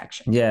rough-in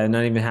inspection. Yeah.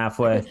 Not even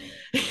halfway.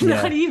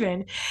 Not Yeah.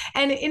 even.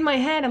 And in my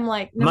head, I'm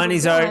like, number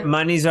one,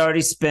 Money's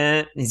already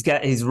spent.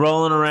 He's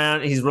rolling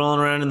around. He's rolling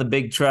around in the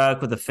big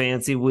truck with the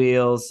fancy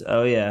wheels.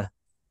 Oh yeah.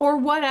 or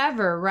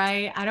whatever,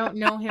 right? I don't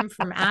know him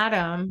from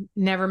Adam,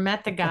 never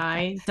met the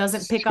guy,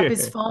 doesn't pick up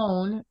his Sure.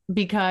 phone,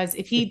 because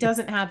if he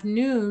doesn't have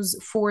news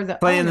for the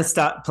Playing the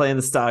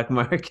owner. stock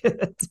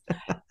market.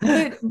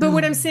 But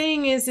what I'm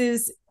saying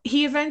is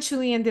he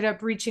eventually ended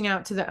up reaching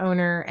out to the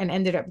owner and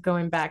ended up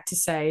going back to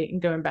site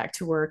and going back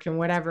to work and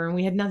whatever. And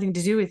we had nothing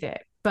to do with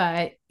it.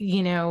 But,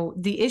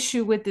 the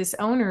issue with this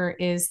owner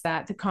is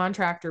that the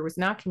contractor was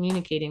not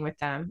communicating with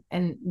them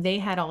and they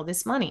had all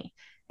this money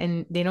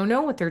and they don't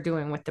know what they're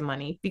doing with the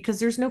money because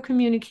there's no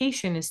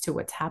communication as to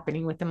what's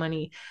happening with the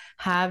money.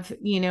 Have,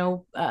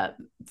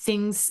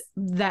 things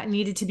that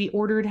needed to be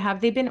ordered,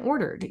 have they been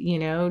ordered?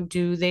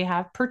 Do they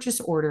have purchase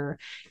order,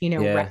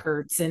 Yeah.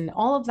 records and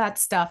all of that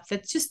stuff?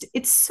 That's just,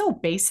 it's so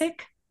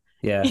basic,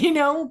 Yeah.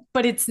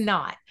 but it's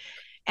not.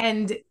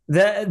 And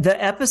The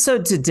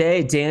episode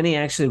today, Danny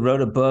actually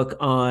wrote a book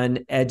on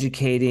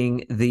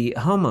educating the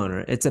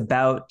homeowner. It's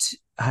about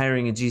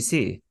hiring a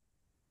GC.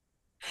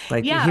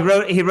 Like he yeah,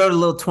 wrote a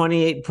little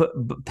 28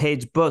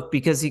 page book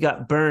because he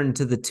got burned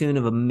to the tune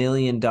of $1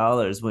 million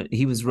when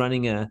he was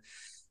running a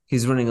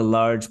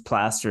large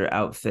plaster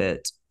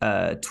outfit,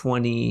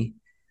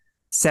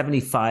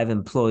 75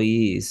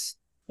 employees.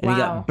 And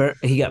wow.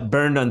 he got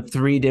burned on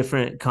 3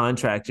 different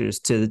contractors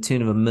to the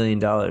tune of $1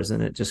 million,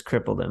 and it just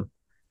crippled him.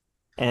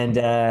 And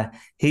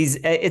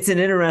it's an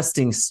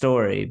interesting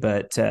story,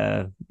 but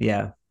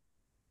yeah,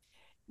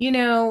 You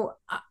know,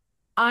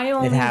 I it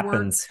only work,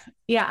 happens.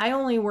 yeah, I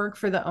only work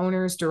for the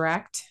owners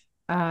direct.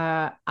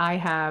 I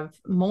have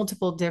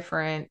multiple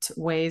different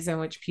ways in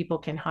which people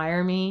can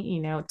hire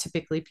me.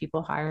 Typically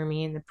people hire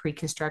me in the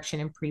pre-construction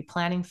and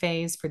pre-planning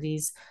phase for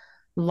these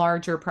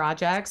larger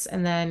projects.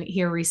 And then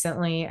here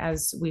recently,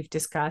 as we've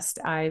discussed,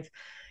 I've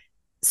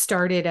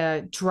started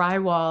a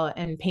drywall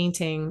and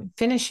painting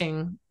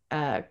finishing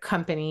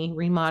company,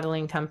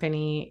 remodeling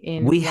company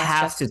in We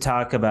have Westchester. to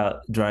talk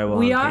about drywall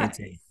We and are,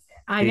 painting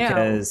I know.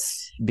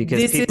 because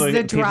This is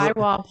the people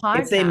drywall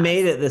if they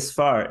made podcast. it this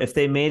far, if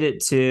they made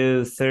it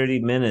to 30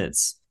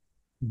 minutes,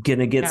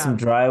 gonna get some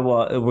Yeah.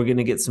 drywall. We're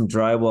gonna get some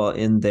drywall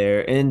in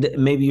there, and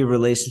maybe your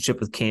relationship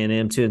with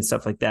Can-Am too and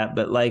stuff like that.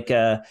 But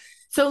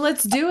So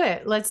let's do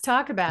it. Let's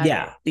talk about it.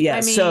 yeah.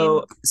 I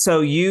So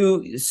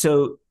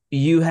mean,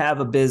 you have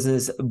a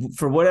business.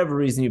 For whatever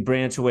reason, you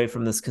branch away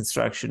from this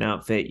construction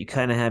outfit. You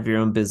kind of have your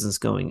own business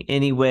going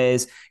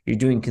anyways. You're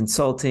doing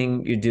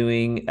consulting, you're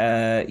doing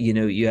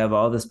you have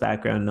all this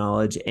background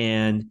knowledge,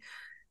 and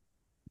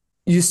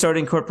you start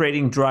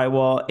incorporating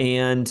drywall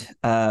and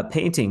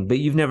painting, but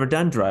you've never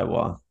done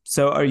drywall.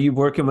 So are you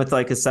working with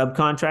like a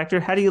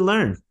subcontractor? How do you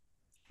learn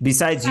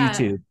besides yeah,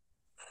 YouTube?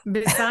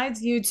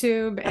 besides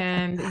YouTube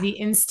and the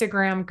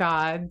Instagram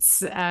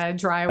gods,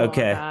 drywall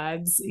Okay.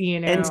 gods,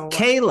 And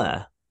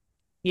Kayla.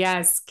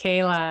 yes,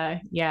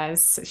 Kayla.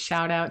 Yes.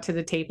 Shout out to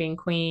the taping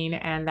queen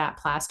and that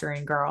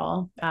plastering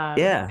girl,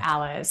 Yeah.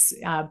 Alice,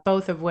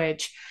 both of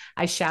which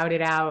I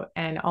shouted out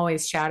and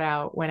always shout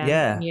out when I'm,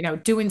 Yeah.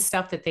 doing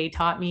stuff that they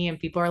taught me and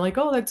people are like,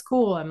 oh, that's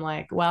cool. I'm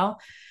like, well,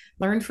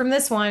 learned from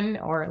this one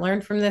or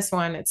learned from this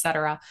one,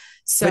 etc.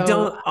 But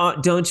So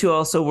don't you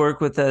also work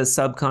with a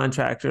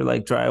subcontractor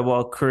like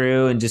drywall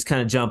crew and just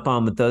kind of jump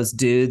on with those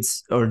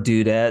dudes or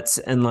dudettes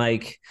and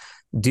like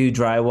do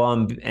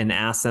drywall and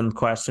ask them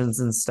questions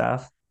and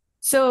stuff?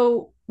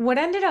 So, what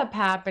ended up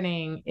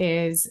happening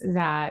is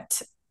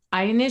that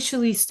I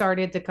initially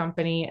started the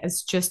company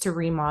as just a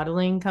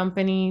remodeling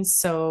company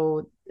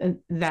so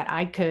that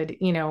I could,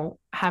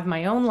 have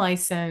my own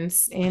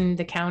license in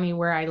the county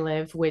where I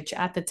live, which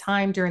at the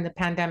time during the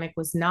pandemic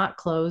was not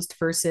closed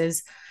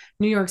versus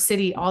New York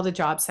City, all the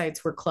job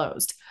sites were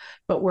closed.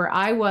 But where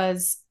I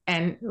was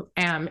and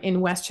am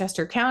in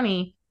Westchester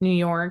County, New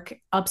York,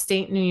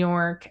 upstate New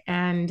York,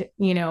 and,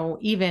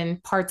 even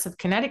parts of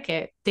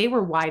Connecticut, they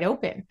were wide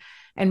open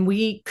and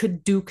we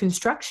could do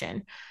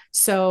construction.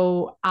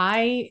 So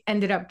I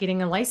ended up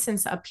getting a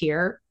license up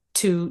here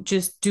to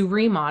just do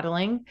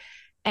remodeling.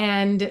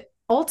 And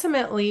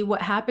ultimately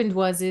what happened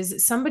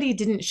is somebody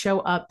didn't show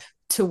up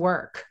to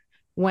work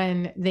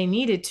when they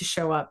needed to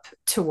show up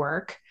to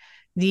work.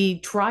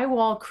 The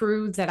drywall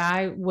crew that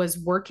I was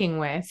working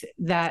with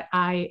that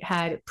I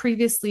had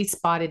previously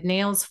spotted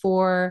nails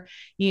for,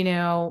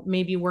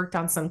 maybe worked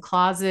on some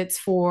closets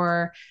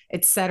for,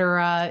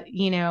 etc.,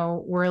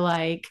 were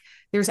like,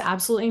 there's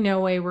absolutely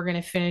no way we're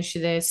going to finish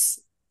this,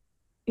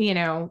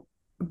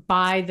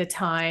 by the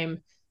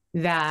time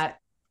that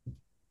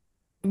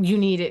you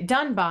need it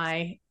done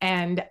by.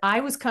 And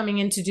I was coming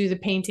in to do the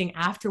painting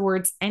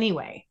afterwards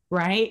anyway,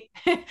 right?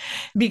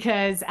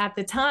 Because at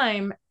the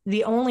time,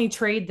 the only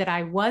trade that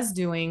I was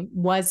doing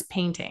was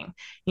painting.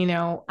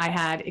 I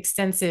had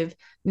extensive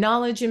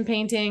knowledge in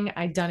painting.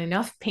 I'd done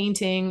enough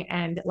painting.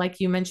 And like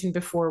you mentioned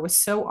before, was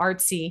so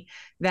artsy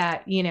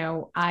that,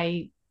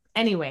 I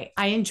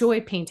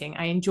enjoy painting.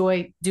 I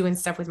enjoy doing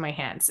stuff with my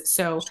hands.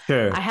 So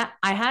Sure. I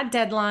had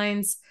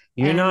deadlines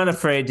You're not and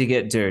afraid to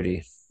get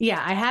dirty.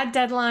 yeah, I had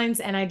deadlines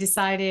and I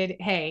decided,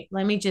 hey,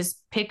 let me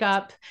just pick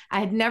up. I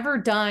had never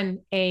done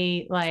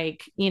a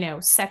like,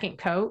 second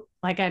coat.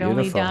 Like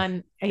Beautiful.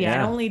 I'd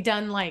Yeah. only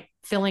done like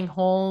filling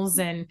holes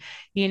and,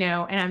 and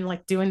I'm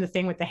like doing the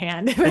thing with the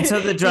hand. And so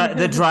the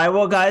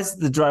drywall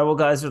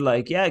guys are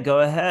like, yeah,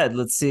 go ahead.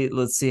 Let's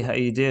see how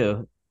you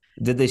do.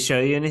 Did they show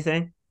you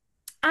anything?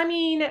 I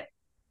mean,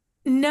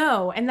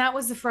 no. And that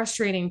was the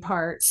frustrating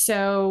part.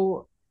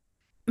 So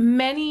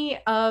Many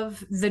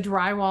of the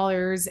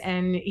drywallers,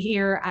 and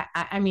here,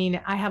 I mean,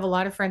 I have a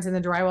lot of friends in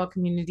the drywall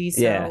community.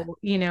 Yeah.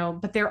 So,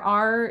 but there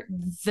are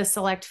the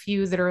select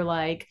few that are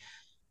like,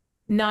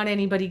 not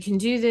anybody can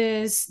do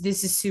this.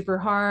 This is super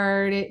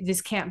hard.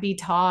 This can't be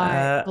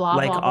taught, blah,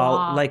 blah,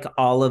 blah. Like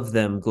all of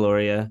them,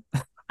 Gloria.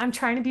 I'm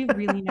trying to be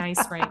really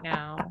nice right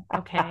now.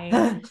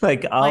 Okay.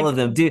 Like all Like, of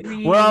them. Dude,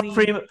 really.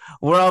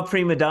 we're all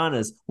prima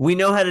donnas. We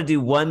know how to do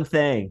one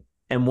thing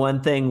and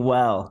one thing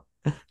well.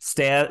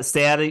 Stay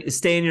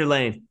in your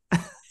lane.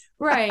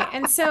 Right.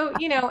 And so,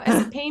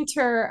 as a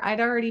painter, I'd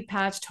already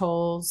patched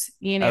holes,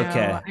 Okay.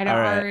 I'd All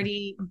right.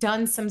 already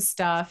done some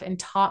stuff and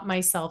taught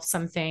myself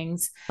some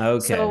things. Okay.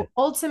 So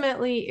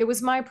ultimately, it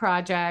was my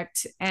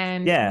project.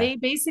 And Yeah. they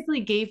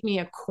basically gave me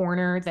a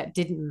corner that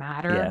didn't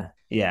matter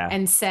Yeah. Yeah.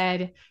 and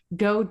said,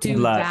 go Good do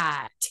luck.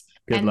 that.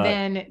 Good And luck.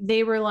 then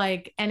they were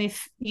like, and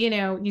if,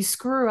 you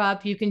screw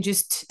up, you can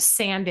just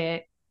sand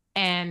it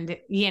and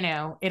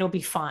it'll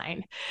be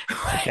fine.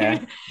 Okay. All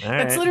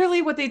That's right.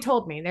 literally what they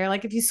told me. They're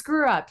like, if you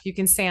screw up, you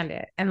can sand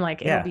it and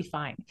like it'll Yeah. be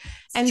fine.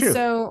 It's and true.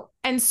 so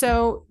and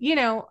so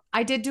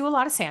I did do a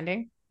lot of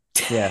sanding.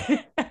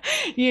 Yeah.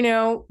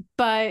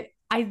 But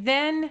I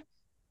then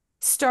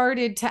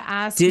started to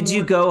ask more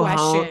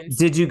questions.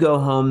 Did you go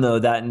home though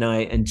that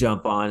night and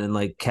jump on and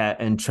like cat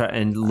and try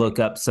and look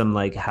Right. up some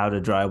like how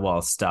to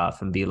drywall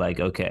stuff and be like,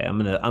 okay, I'm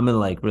gonna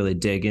like really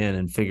dig in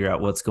and figure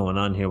out what's going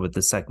on here with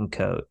the second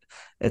coat,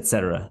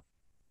 etc.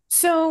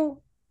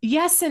 So,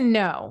 yes and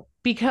no,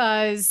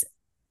 because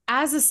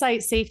as a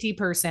site safety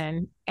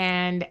person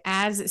and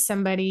as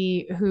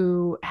somebody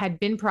who had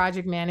been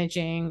project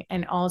managing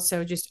and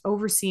also just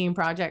overseeing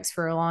projects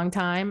for a long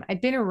time,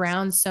 I'd been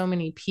around so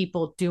many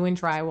people doing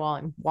drywall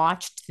and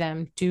watched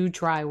them do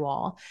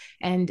drywall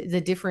and the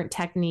different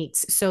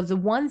techniques. So, the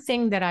one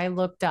thing that I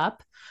looked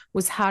up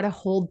was how to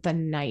hold the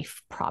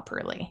knife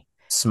properly.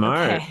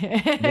 Smart.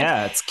 Okay.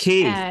 Yeah, it's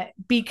key. I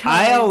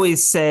Because,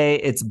 always say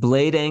it's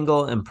blade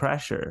angle and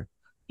pressure.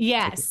 Like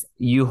yes,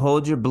 you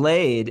hold your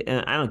blade,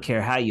 and I don't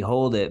care how you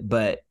hold it,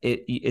 but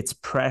it's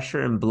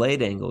pressure and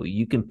blade angle.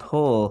 You can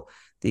pull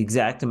the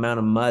exact amount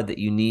of mud that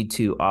you need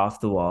to off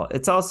the wall.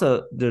 It's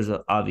also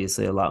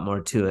obviously a lot more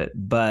to it,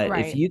 but if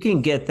right. you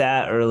can get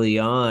that early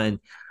on,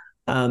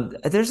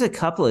 there's a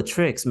couple of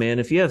tricks, man.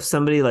 If you have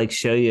somebody like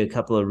show you a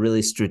couple of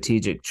really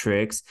strategic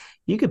tricks,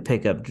 you could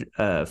pick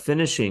up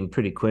finishing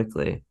pretty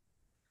quickly.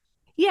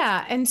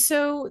 Yeah. And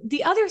so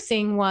the other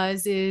thing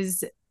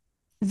is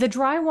the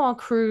drywall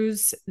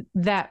crews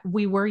that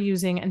we were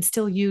using and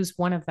still use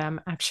one of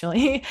them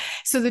actually.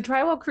 So the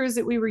drywall crews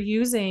that we were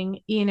using,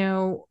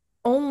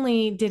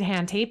 only did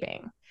hand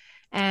taping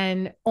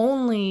and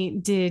only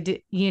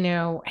did,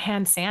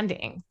 hand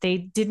sanding. They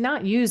did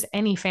not use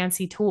any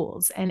fancy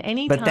tools. And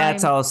But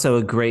that's anytime, also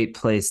a great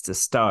place to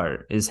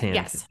start is hand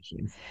yes,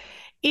 finishing.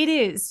 it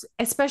is,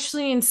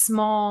 especially in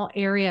small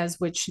areas,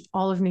 which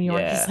all of New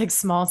York is Yeah. like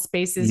small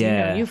spaces.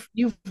 Yeah.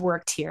 You've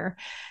worked here.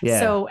 Yeah.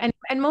 So and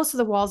most of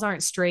the walls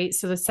aren't straight,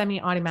 so the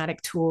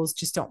semi-automatic tools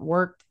just don't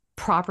work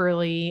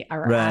properly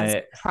or as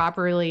Right.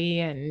 properly.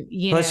 And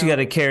Plus, you got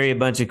to carry a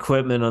bunch of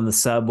equipment on the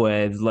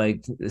subway,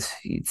 like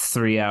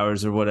 3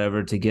 hours or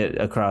whatever to get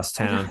across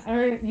town.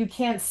 you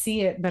can't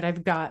see it, but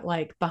I've got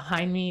like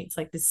behind me, it's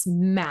like this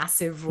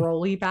massive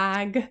rolly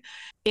bag.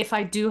 If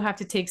I do have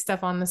to take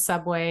stuff on the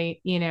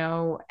subway,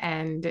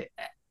 and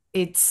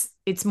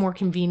it's more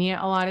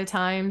convenient a lot of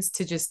times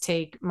to just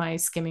take my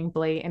skimming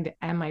blade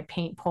and my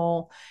paint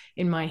pole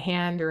in my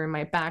hand or in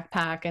my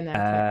backpack and then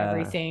put Uh,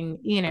 everything,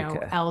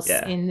 okay. else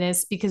Yeah. in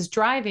this, because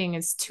driving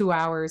is 2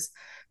 hours,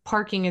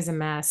 parking is a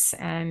mess,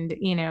 and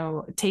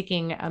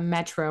taking a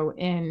metro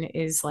in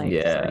is like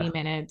Yeah. 30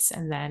 minutes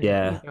and then you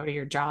Yeah. go to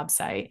your job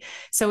site.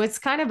 So it's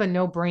kind of a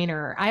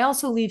no-brainer. I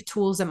also leave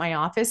tools at my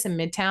office in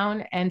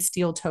Midtown and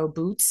steel toe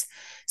boots.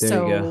 There you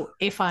go. So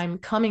if I'm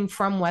coming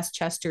from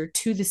Westchester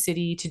to the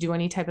city to do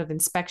any type of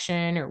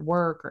inspection or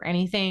work or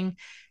anything,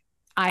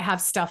 I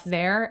have stuff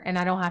there and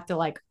I don't have to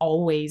like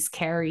always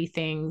carry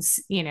things,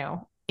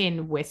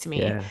 in with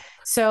me. Yeah.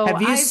 So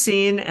Have you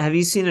seen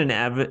an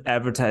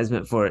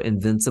advertisement for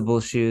Invincible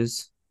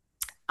shoes?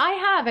 I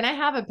have, and I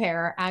have a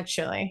pair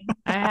actually.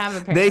 I have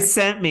a They pair.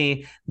 sent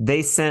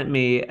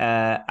me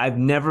I've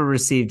never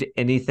received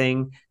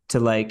anything to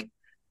like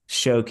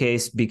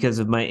showcase because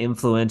of my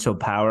influential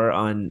power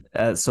on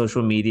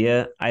social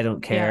media. I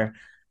don't Yeah.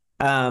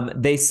 care.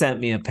 They sent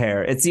me a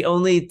pair. It's the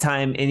only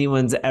time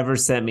anyone's ever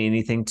sent me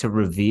anything to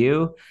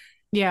review.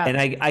 Yeah. And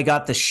I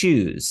got the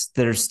shoes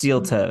that are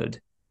steel toed.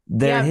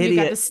 They're Yeah, you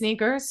got hideous. the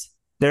sneakers.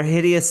 They're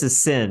hideous as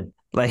sin.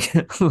 Like,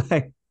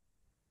 like,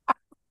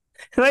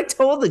 and I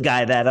told the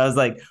guy that I was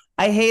like,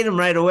 I hate them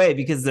right away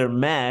because they're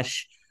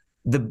mesh.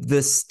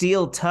 The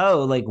steel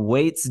toe like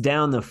weights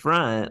down the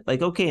front.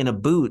 Like, okay, in a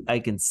boot I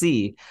can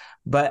see,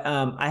 but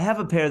I have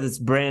a pair that's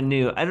brand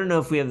new. I don't know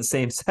if we have the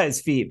same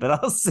size feet, but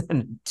I'll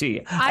send it to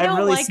you. I I have don't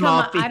really like them.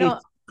 small feet.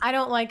 I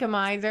don't like them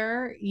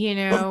either,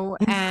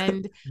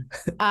 and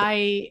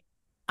I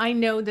I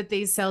know that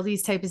they sell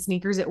these type of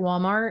sneakers at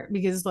Walmart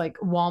because like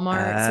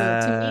Walmart,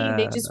 so to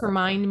me they just uh,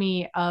 remind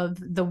me of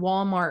the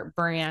Walmart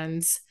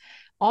brands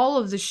all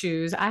of the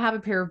shoes. I have a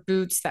pair of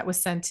boots that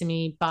was sent to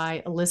me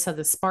by Alyssa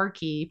the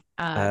Sparky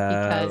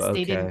because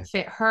they didn't Okay.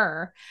 fit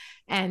her.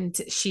 And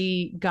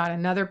she got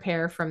another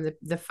pair from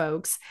the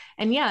folks.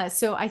 And yeah,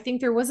 so I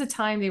think there was a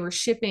time they were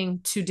shipping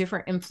to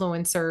different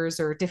influencers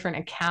or different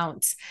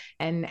accounts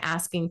and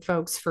asking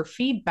folks for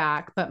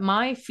feedback. But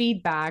my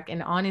feedback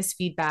and honest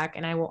feedback,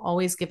 and I will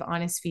always give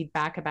honest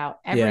feedback about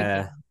everything,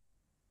 Yeah.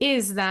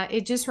 is that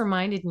it just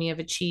reminded me of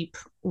a cheap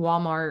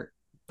Walmart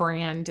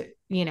brand,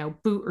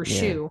 boot or Yeah.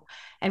 shoe.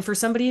 And for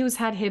somebody who's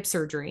had hip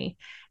surgery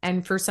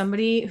and for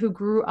somebody who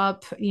grew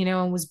up,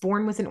 and was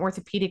born with an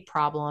orthopedic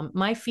problem,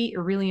 my feet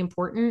are really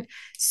important.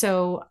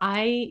 So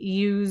I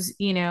use,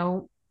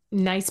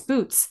 nice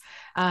boots.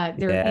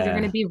 They're either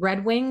going to Yeah. be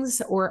Red Wings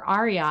or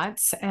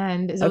Ariats,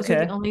 and those are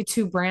the Okay. only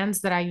two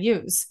brands that I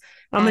use.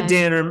 I'm a And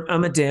Danner.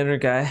 I'm a Danner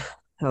guy.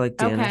 I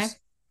like okay, Danners.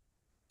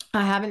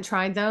 I haven't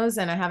tried those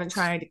and I haven't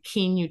tried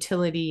Keen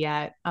Utility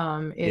yet,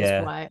 is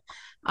Yeah. what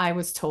I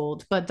was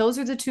told. But those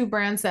are the two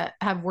brands that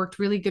have worked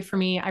really good for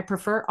me. I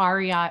prefer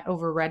Ariat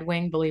over Red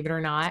Wing, believe it or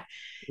not.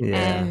 Yeah.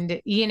 And,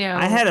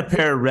 I had a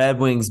pair of Red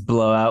Wings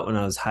blow out when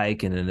I was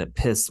hiking and it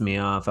pissed me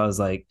off. I was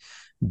like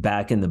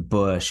back in the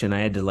bush and I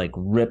had to like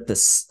rip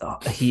the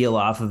heel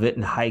off of it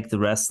and hike the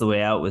rest of the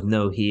way out with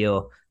no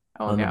heel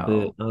oh on the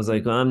boot. no. I was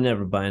like, well, I'm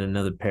never buying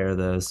another pair of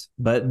those.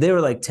 But they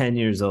were like 10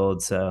 years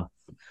old, so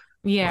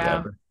Yeah.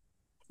 whatever.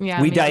 Yeah.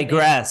 We Maybe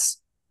digress.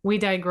 we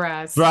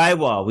digress.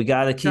 Drywall. We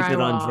got to keep it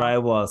on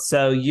Drywall. drywall.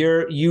 So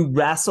you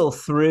wrestle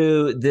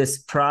through this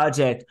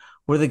project.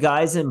 Were the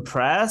guys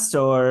impressed,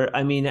 or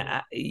I mean,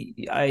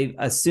 I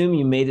assume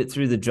you made it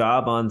through the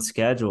job on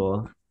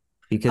schedule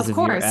because Of of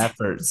your course.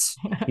 efforts.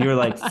 You were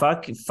like,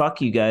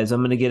 fuck you guys.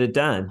 I'm gonna get it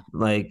done.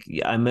 Like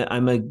I'm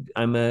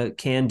a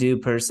can do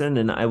person,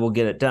 and I will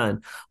get it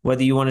done,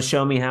 whether you want to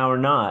show me how or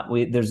not.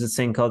 There's this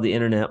thing called the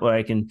internet where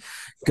I can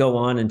go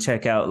on and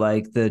check out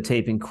like the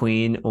taping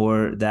queen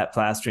or that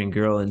plastering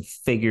girl and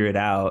figure it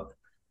out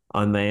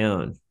on my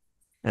own.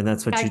 And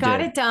that's what I you got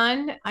did. it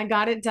done. I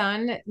got it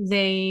done.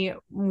 They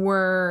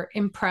were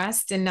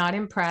impressed and not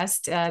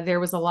impressed. There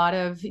was a lot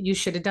of, you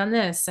should have done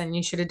this and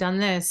you should have done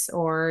this,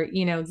 or,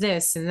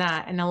 this and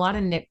that, and a lot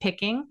of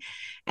nitpicking.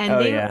 And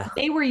Oh they yeah.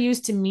 they were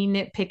used to me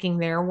nitpicking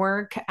their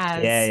work Yeah,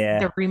 as the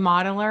yeah.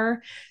 remodeler.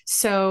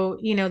 So,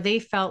 they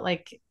felt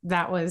like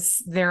that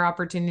was their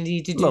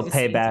opportunity to A do little the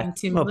same payback. thing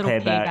to A me, little little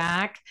payback.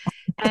 payback.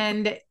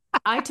 And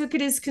I took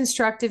it as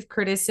constructive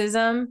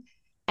criticism,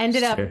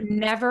 ended up Sure.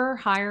 never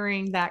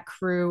hiring that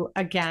crew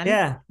again.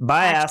 Yeah.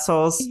 Bye,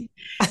 assholes.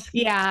 Actually,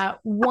 yeah,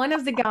 one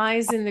of the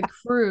guys in the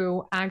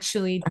crew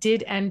actually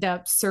did end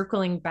up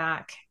circling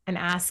back and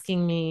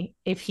asking me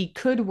if he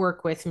could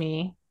work with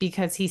me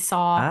because he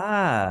saw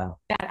Ah,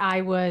 that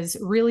I was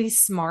really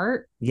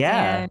smart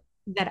yeah. and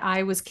that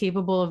I was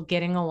capable of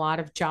getting a lot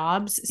of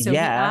jobs. So he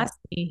Yeah. asked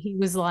me, he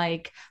was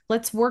like,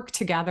 let's work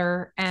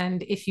together.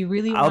 And if you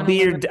really I'll want to be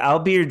your learn, I'll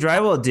be your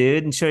drywall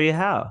dude and show you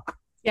how.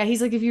 yeah,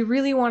 he's like, if you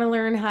really want to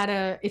learn how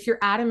to, if you're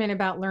adamant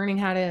about learning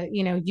how to,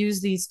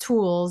 use these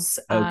tools,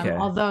 Okay.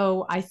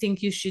 although I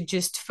think you should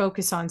just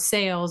focus on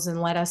sales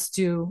and let us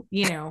do,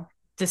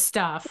 the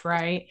stuff,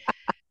 right?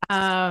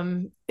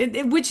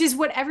 Which is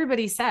what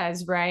everybody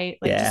says, right?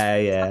 Like, just Yeah,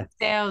 focus on yeah.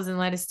 sales and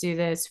let us do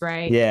this,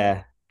 right?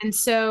 Yeah. And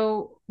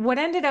so what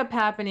ended up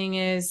happening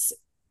is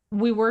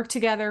we worked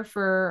together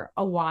for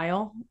a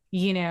while.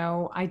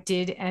 I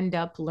did end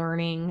up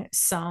learning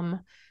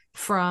some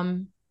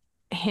from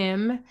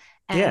him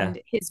Yeah. and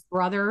his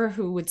brother,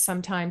 who would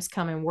sometimes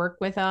come and work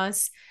with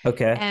us.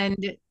 Okay.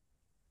 And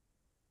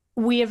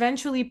we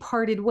eventually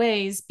parted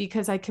ways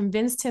because I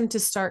convinced him to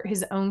start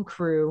his own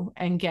crew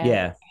and get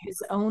Yeah.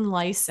 his own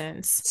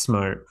license.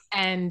 Smart.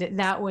 And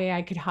that way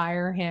I could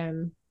hire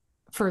him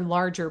for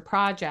larger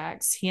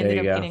projects. He There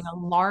ended you up go. getting a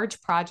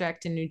large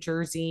project in New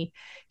Jersey.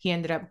 He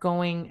ended up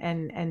going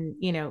and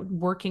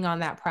working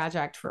on that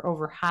project for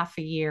over half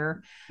a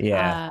year.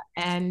 Yeah.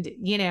 And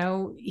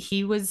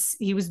he was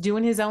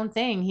doing his own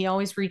thing. He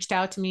always reached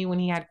out to me when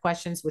he had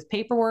questions with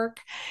paperwork,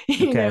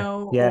 Okay.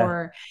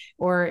 Yeah.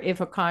 or if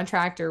a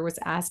contractor was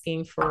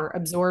asking for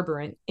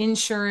absorbent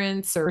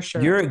insurance or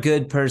You're sure. a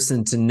good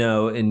person to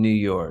know in New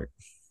York,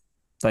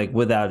 like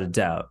without a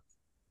doubt.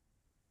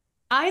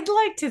 I'd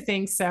like to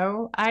think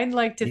so. I'd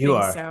like to You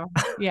think are. so.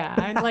 Yeah,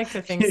 I'd like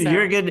to think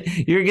You're a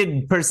so.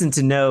 good person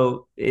to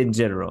know in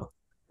general.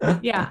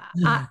 Yeah,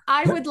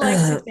 I would like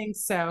to think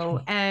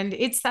so. And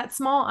it's that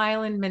small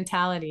island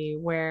mentality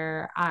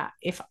where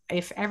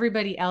if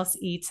everybody else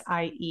eats,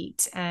 I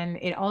eat. And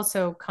it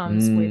also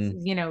comes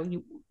with, Mm,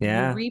 you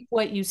yeah. reap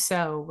what you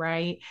sow,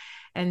 right?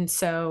 And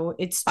so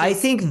it's I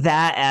just, think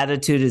that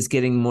attitude is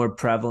getting more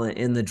prevalent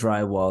in the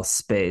drywall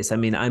space. I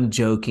mean, I'm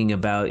joking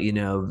about,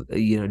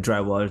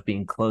 drywallers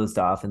being closed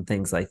off and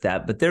things like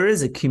that, but there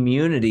is a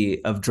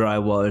community of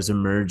drywallers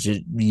emerge.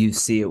 You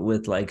see it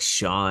with like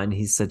Sean,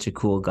 he's such a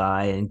cool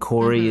guy, and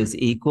Corey mhm. is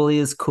equally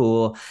as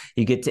cool.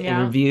 You get to Yeah,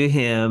 interview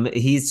him.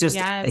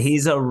 yes.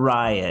 He's a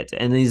riot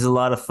and he's a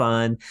lot of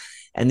fun.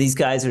 And these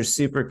guys are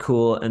super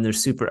cool and they're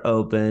super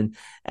open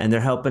and they're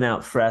helping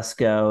out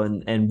Fresco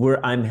and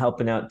I'm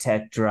helping out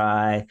Tech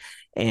Dry.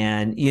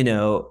 And,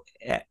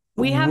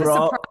 We have a we're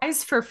all,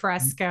 surprise for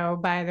Fresco,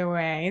 by the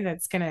way,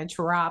 that's going to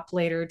drop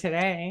later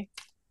today.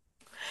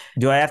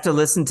 do I have to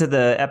listen to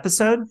the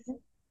episode?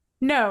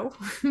 No,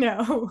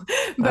 no,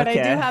 but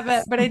Okay.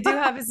 I do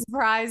have a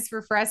surprise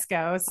for Fresco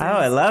Oh, I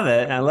since love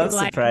it. I love if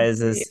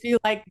surprises. you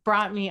like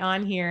brought me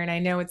on here, and I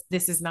know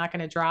this is not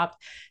going to drop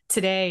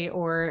today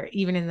or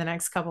even in the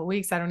next couple of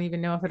weeks. I don't even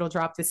know if it'll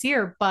drop this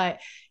year, but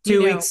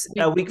 2 weeks,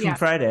 a week from yeah,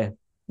 Friday.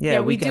 Yeah, yeah,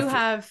 a week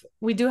after.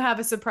 we do have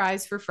a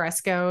surprise for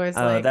Fresco as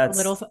Oh, like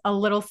that's, a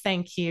little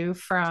thank you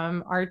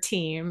from our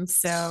team.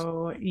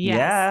 So yes.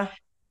 yeah,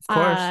 of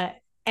course. Uh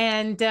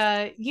and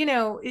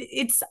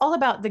it's all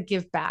about the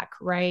give back,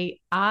 right?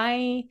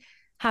 I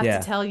have to Yeah.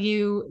 tell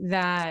you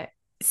that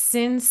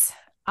since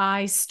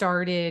I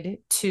started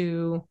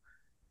to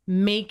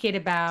make it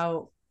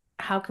about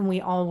how can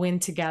we all win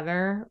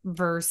together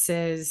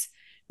versus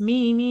Yeah.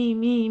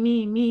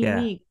 me,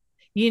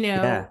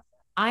 Yeah.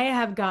 I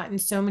have gotten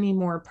so many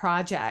more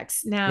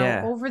projects. Now,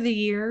 Yeah. over the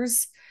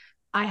years,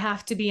 I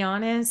have to be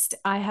honest,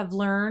 I have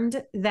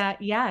learned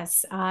that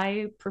yes,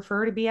 I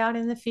prefer to be out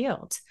in the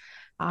field.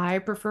 I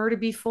prefer to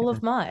be full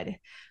of mud.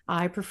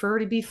 I prefer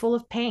to be full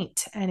of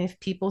paint. And if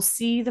people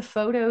see the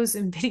photos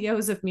and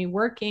videos of me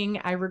working,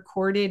 I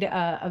recorded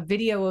a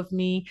video of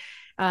me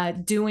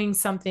doing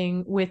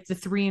something with the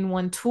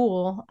 3-in-1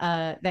 tool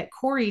that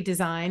Corey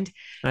designed.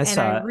 I And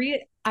saw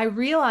it. I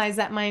realized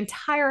that my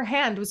entire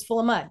hand was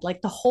full of mud,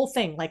 like the whole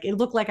thing, like it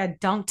looked like I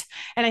dunked.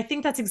 And I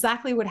think that's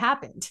exactly what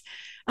happened.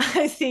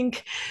 I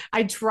think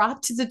I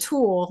dropped the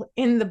tool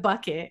in the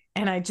bucket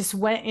and I just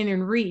went in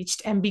and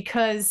reached. And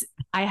because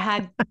I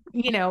had,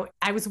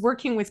 I was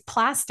working with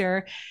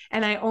plaster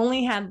and I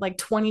only had like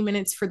 20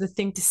 minutes for the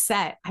thing to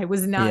set, I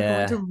was not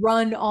going to Yeah.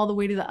 run all the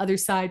way to the other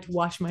side to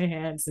wash my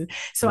hands. And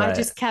so I Right.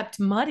 just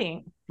kept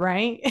mudding,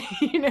 right?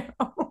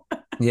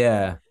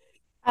 Yeah.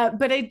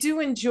 But I do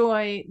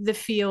enjoy the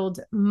field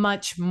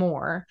much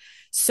more.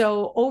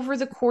 So, over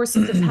the course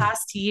of the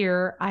past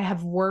year, I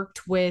have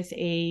worked with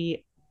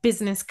a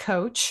business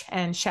coach,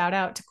 and shout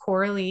out to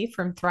Coralie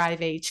from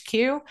Thrive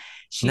HQ.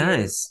 She is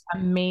Nice.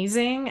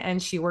 amazing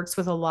and she works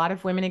with a lot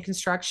of women in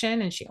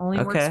construction, and she only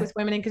works Okay. with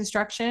women in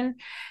construction.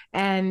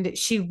 And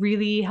she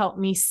really helped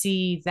me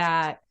see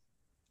that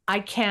I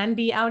can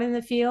be out in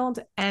the field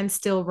and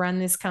still run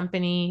this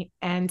company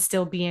and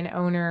still be an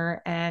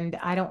owner. And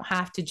I don't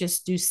have to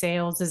just do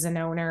sales as an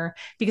owner,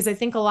 because I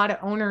think a lot of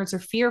owners are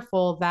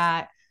fearful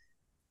that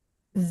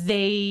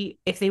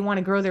if they want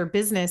to grow their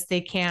business,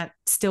 they can't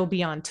still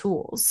be on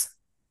tools.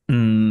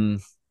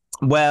 Mm.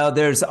 Well,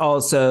 there's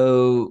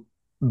also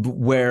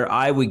where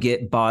I would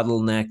get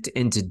bottlenecked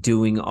into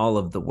doing all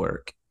of the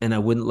work, and I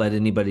wouldn't let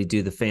anybody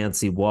do the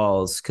fancy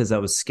walls because I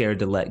was scared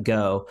to let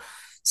go.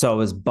 So I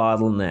was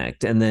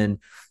bottlenecked. And then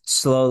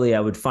slowly I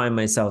would find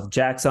myself,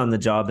 Jack's on the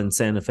job in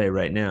Santa Fe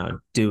right now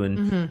doing,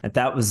 Mm-hmm.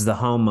 that was the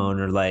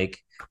homeowner. Like,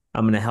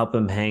 I'm going to help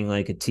him hang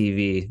like a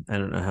TV. I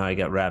don't know how I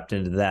got wrapped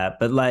into that,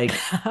 but like,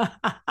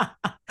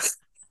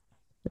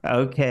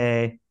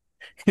 okay.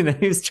 He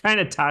was trying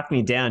to talk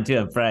me down too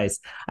on price.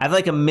 I have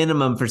like a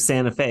minimum for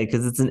Santa Fe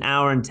because it's an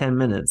hour and 10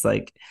 minutes.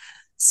 Like,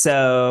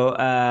 so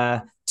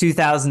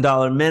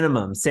 $2,000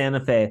 minimum Santa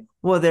Fe.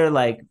 Well, they're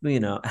like,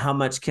 how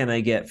much can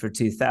I get for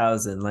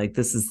 2,000? Like,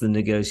 this is the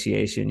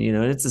negotiation,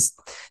 and it's just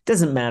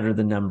doesn't matter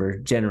the number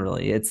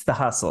generally. It's the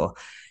hustle.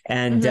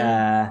 And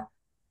Mm-hmm.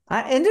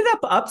 I ended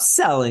up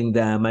upselling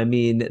them. I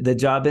mean, the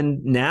job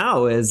in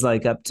now is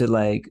like up to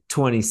like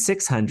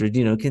 2,600.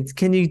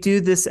 Can you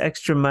do this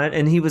extra money?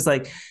 And he was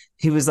like,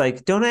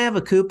 don't I have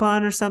a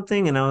coupon or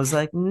something? And I was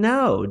like,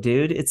 no,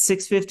 dude, it's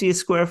 $650 a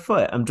square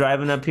foot. I'm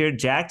driving up here.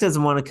 Jack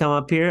doesn't want to come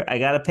up here. I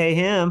got to pay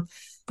him.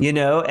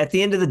 At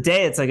the end of the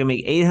day, it's like I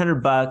make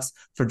 $800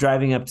 for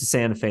driving up to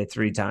Santa Fe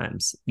 3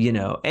 times,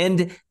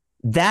 and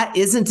that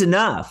isn't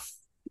enough.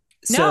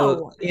 So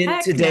No, in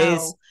heck today's,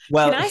 no. Can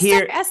well, I start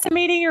here,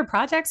 estimating your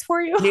projects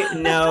for you?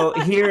 no,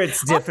 here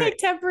it's I'll different.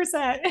 take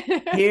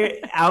 10%. Here,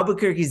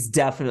 Albuquerque's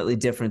definitely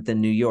different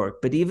than New York,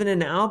 but even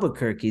in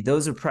Albuquerque,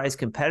 those are price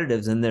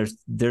competitives, and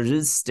there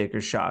is sticker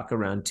shock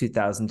around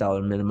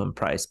 $2,000 minimum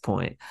price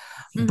point.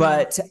 Mm-hmm.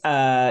 But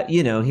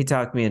he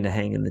talked me into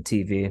hanging the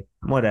TV.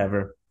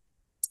 Whatever.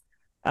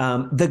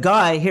 The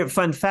guy here,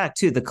 fun fact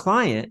too, the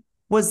client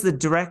was the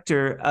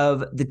director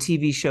of the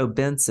TV show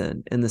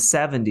Benson in the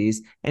 '70s,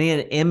 and he had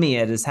an Emmy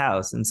at his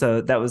house, and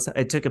so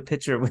I took a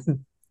picture with.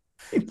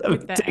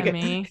 With the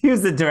Emmy. He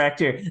was the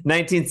director,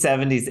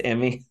 1970s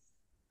Emmy.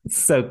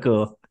 So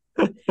cool.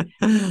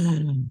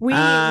 We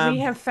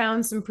have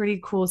found some pretty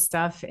cool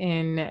stuff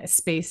in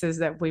spaces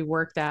that we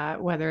worked at,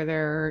 whether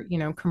they're,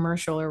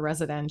 commercial or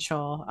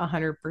residential,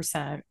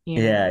 100%,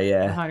 Yeah,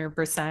 yeah.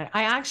 100%.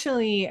 I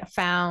actually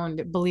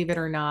found, believe it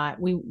or not,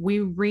 we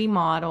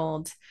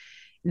remodeled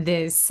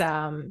this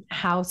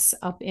house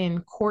up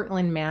in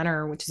Cortlandt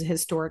Manor, which is a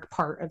historic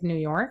part of New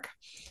York.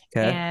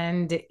 Okay.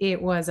 And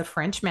it was a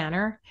French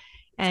manor,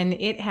 and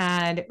it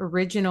had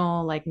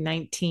original like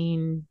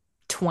 1920s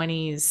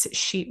 1920s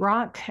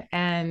sheetrock,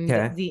 and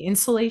Okay. the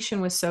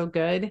insulation was so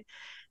good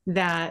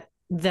that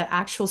the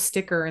actual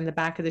sticker in the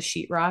back of the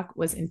sheetrock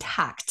was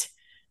intact.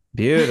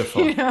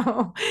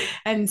 Beautiful.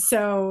 And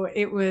so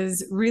it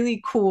was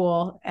really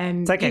cool. It's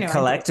And like a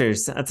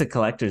collector's. That's a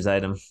collector's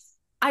item.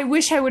 I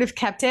wish I would have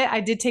kept it. I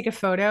did take a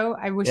photo.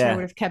 I wish I would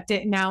Yeah. have kept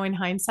it. Now, in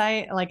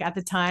hindsight, like at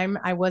the time,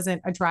 I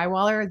wasn't a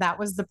drywaller. That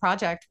was the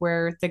project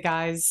where the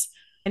guys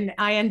and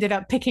I ended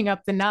up picking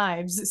up the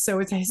knives. So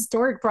it's a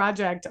historic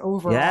project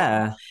overall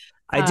Yeah.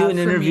 I do an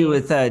for interview me.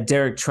 with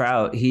Derek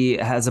Trout. He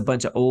has a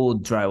bunch of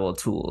old drywall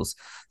tools.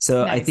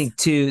 So I Nice. think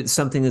too,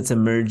 something that's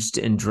emerged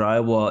in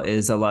drywall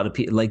is a lot of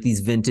people like these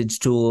vintage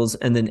tools.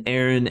 And then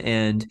Aaron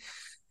and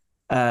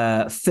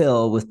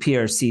Phil with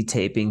PRC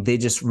taping, they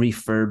just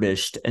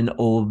refurbished an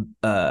old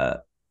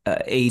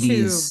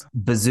 80s Tube.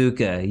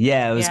 bazooka.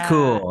 Yeah, it was Yeah.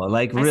 cool.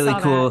 Like I really saw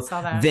that. I cool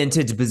saw that.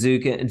 vintage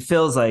bazooka. And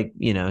Phil's like,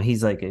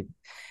 he's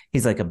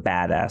like a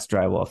badass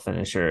drywall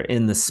finisher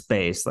in the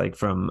space, like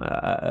from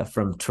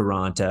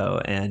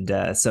Toronto.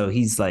 And so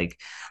he's like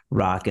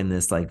rocking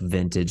this like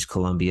vintage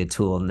Columbia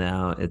tool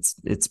now.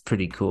 It's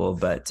pretty cool,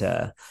 but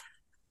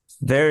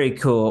very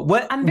cool.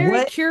 I'm very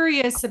What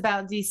curious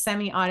about these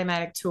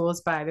semi-automatic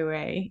tools, by the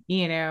way.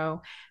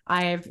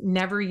 I've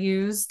never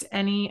used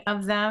any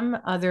of them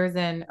other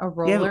than a yeah,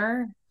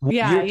 roller.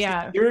 Yeah,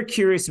 yeah. you're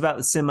curious about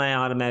the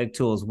semi-automatic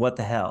tools. What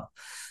the hell?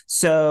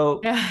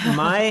 So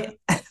my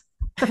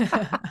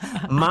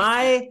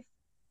my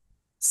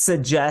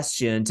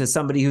suggestion to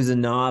somebody who's a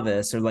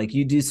novice or like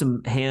you do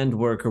some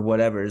handwork or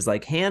whatever is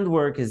like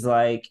handwork is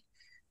like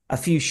a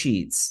few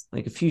sheets of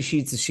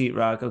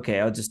sheetrock. Okay,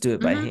 I'll just do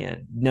it by Mhm.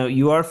 hand. No,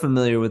 you are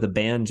familiar with a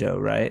banjo,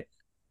 right?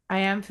 I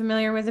am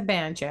familiar with a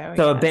banjo,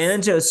 So a yes.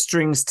 banjo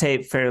strings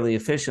tape fairly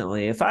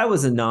efficiently. If I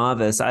was a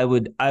novice,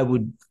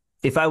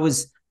 if I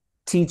was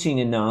teaching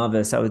a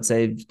novice, I would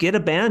say, get a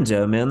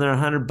banjo, man. They're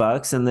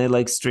 $100 and they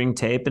like string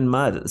tape and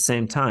mud at the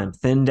same time.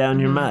 Thin down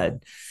your Hmm.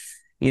 mud.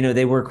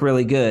 They work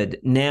really good.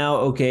 Now,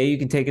 okay, you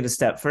can take it a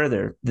step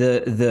further.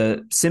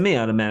 The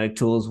semi-automatic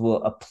tools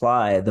will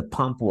apply, the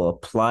pump will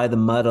apply the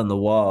mud on the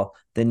wall,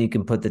 then you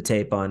can put the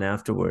tape on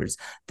afterwards.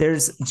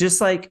 There's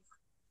just like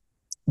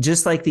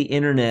the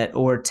internet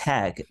or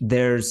tech,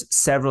 there's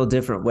several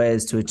different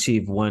ways to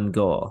achieve one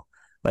goal.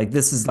 Like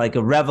this is like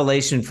a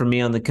revelation for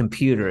me on the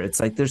computer. It's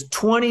like there's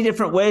 20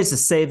 different ways to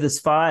save this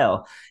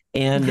file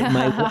and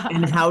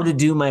how to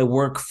do my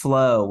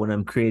workflow when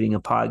I'm creating a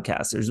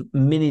podcast. There's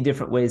many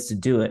different ways to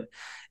do it.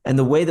 And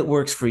the way that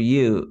works for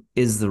you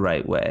is the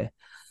right way.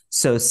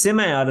 So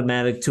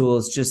semi-automatic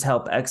tools just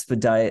help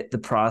expedite the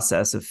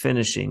process of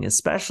finishing,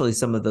 especially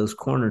some of those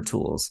corner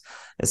tools,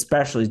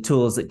 especially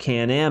tools that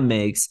Can-Am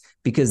makes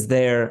because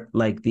they're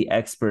like the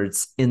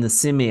experts in the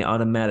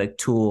semi-automatic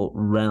tool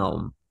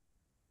realm.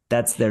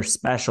 That's their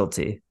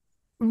specialty.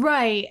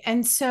 Right.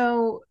 And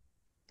so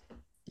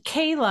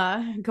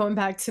Kayla, going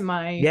back to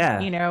my, Yeah.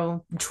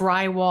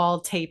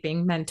 drywall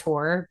taping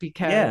mentor, Yeah.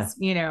 because,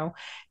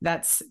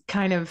 that's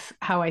kind of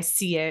how I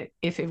see it.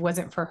 If it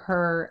wasn't for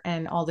her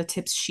and all the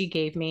tips she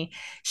gave me,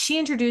 she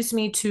introduced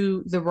me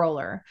to the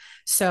roller.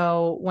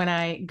 So when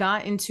I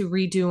got into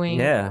redoing,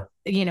 Yeah.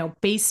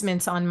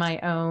 basements on my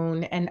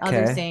own and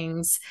other Okay.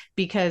 things,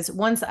 because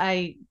once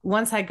I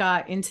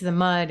got into the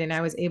mud and I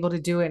was able to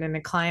do it and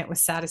the client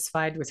was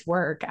satisfied with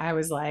work, I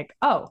was like,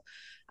 oh,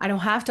 I don't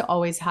have to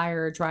always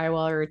hire a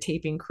drywall or a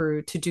taping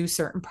crew to do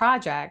certain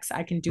projects.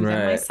 I can do them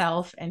Right.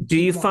 myself and Do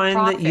keep you more find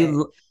that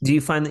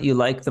profit. you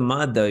like the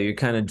mud though? You're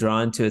kind of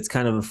drawn to it's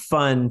kind of a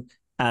fun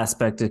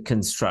aspect of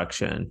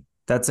construction.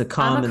 That's a I'm a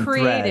common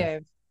thread.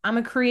 creative. I'm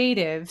a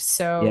creative.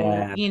 So,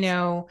 Yeah.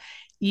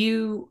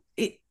 you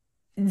it,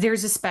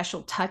 there's a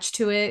special touch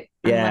to it.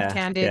 I'm Yeah.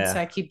 left-handed, so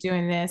Yeah. I keep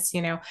doing this,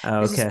 there's a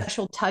Okay.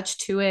 special touch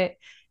to it.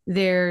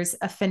 There's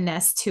a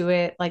finesse to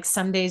it. Like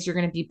some days you're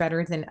going to be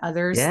better than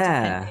others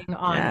Yeah. depending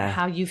on Yeah.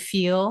 how you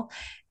feel.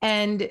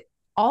 And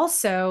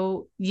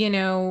also,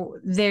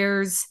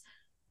 there's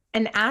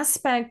an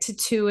aspect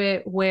to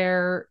it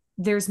where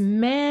there's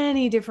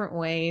many different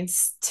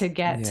ways to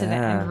get to the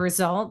end Yeah.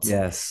 result,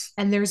 Yes.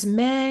 and there's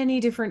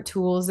many different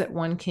tools that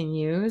one can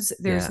use.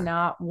 There's Yeah.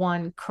 not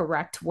one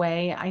correct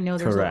way. I know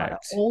there's a lot of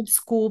Correct. old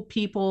school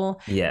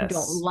people who don't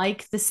Yes.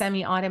 like the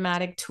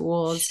semi-automatic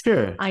tools.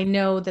 Sure. I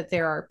know that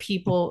there are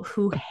people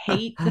who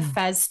hate the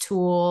Fez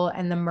tool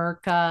and the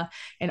Merca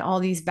and all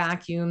these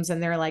vacuums,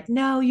 and they're like,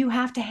 no, you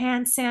have to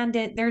hand sand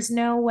it, there's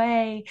no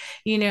way.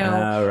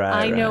 Right,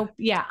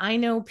 right. I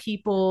know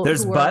people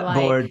There's who are butt like,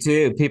 board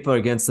too. People are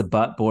against the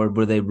butt board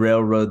where they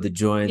railroad the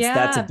joints.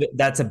 yeah,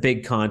 That's a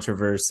big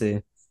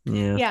controversy.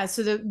 Yeah. yeah.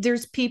 So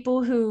there's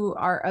people who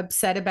are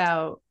upset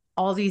about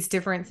all these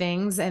different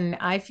things. And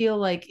I feel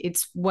like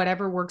it's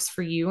whatever works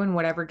for you and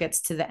whatever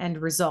gets to the end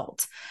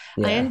result.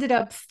 I Yeah. ended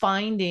up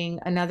finding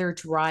another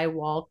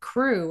drywall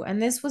crew,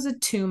 and this was a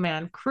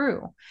two-man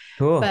crew,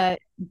 Cool. but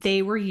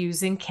they were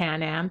using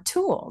Can-Am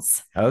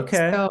tools.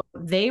 Okay. So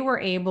they were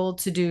able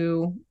to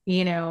do,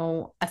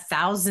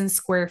 1,000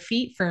 square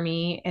feet for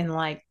me in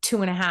like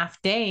 2.5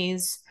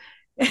 days.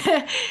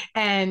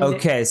 and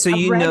Okay, so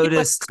a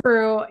regular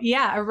crew,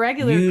 yeah, a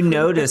regular you crew has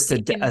noticed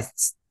taken.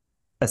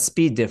 a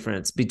speed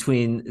difference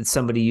between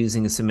somebody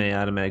using a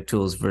semi-automatic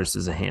tools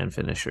versus a hand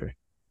finisher.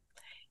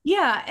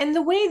 Yeah, and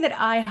the way that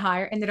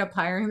I ended up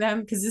hiring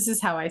them, because this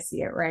is how I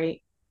see it,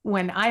 right?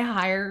 When I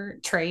hire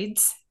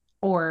trades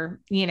or,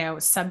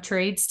 sub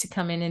trades to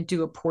come in and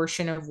do a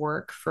portion of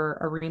work for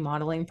a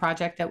remodeling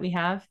project that we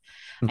have,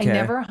 I Okay.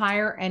 never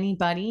hire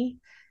anybody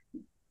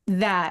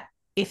that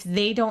if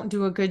they don't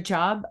do a good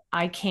job,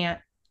 I can't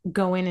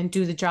go in and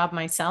do the job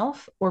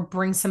myself or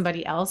bring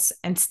somebody else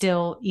and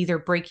still either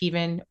break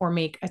even or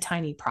make a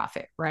tiny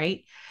profit, right?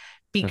 Okay.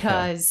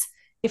 Because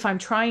if I'm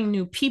trying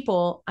new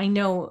people, I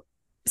know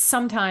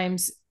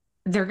sometimes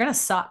they're going to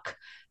suck.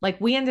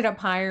 Like we ended up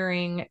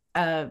hiring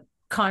a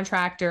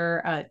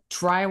contractor, a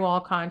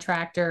drywall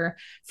contractor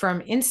from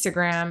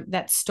Instagram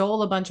that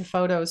stole a bunch of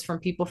photos from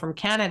people from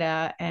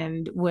Canada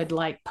and would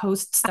like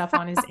post stuff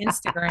on his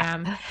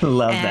Instagram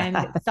Love and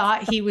that.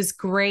 thought he was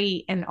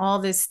great and all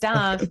this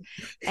stuff.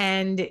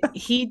 And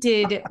he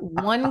did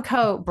one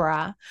coat,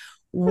 bruh,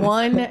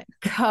 one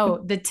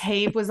coat. The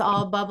tape was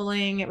all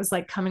bubbling. It was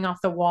like coming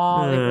off the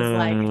wall. It was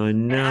like, Oh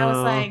and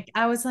no.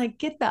 I was like,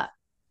 get the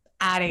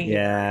out of here,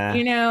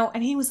 Yeah.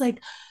 And he was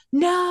like,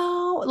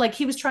 no, like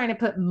he was trying to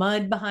put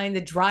mud behind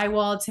the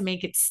drywall to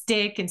make it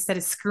stick instead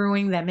of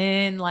screwing them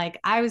in. Like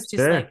I was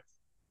just like, Sure.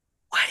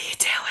 what are you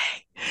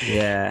doing?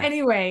 Yeah.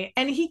 Anyway,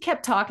 and he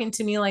kept talking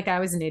to me like I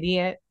was an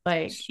idiot.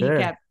 Like he Sure.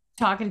 kept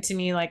talking to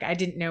me like I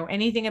didn't know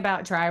anything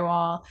about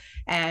drywall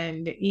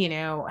and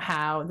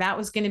how that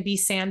was going to be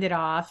sanded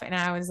off, and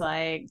I was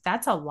like,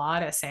 that's a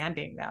lot of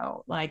sanding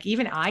though. Like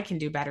even I can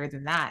do better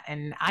than that,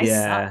 and I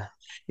suck.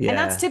 Yeah. And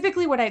that's Yeah.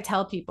 typically what I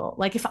tell people.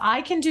 Like if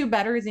I can do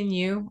better than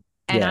you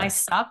and I Yeah.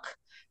 suck,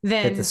 Hit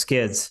the then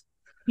skids.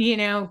 get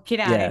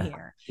out of Yeah.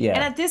 here. And Yeah.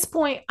 at this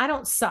point, I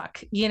don't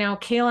suck.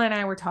 Kayla and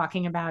I were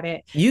talking about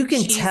it. You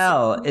can She's,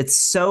 tell it's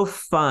so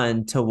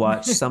fun to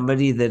watch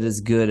somebody that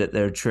is good at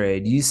their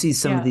trade. You see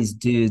some of yeah. these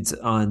dudes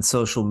on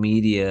social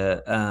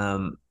media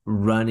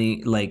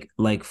running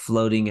like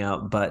floating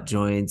out butt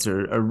joints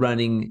or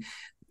running,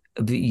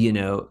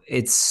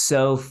 it's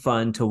so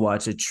fun to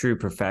watch a true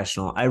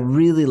professional. I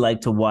really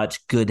like to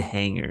watch good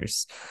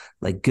hangers,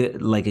 like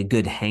a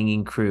good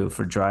hanging crew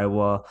for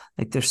drywall.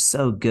 Like they're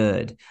so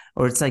good.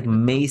 Or it's like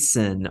Mm-hmm.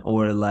 mason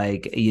or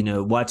like,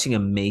 watching a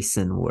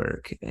mason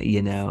work,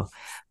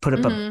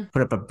 Mm-hmm.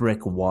 put up a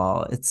brick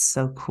wall. It's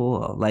so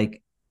cool.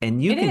 Like,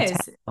 and you It can is.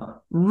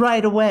 tell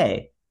right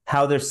away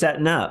how they're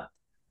setting up,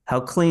 how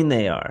clean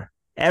they are,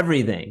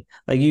 everything.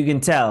 Like you can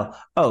tell,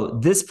 oh,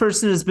 this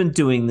person has been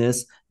doing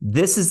this.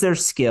 This is their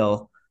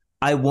skill.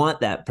 I want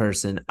that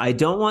person. I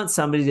don't want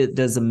somebody that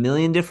does a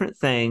million different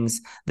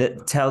things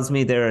that tells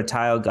me they're a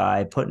tile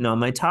guy putting on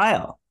my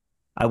tile.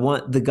 I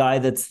want the guy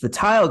that's the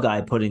tile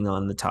guy putting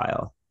on the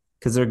tile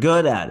because they're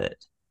good at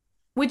it.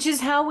 Which is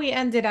how we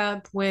ended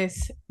up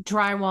with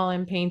drywall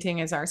and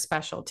painting as our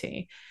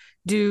specialty.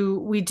 Do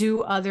we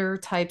do other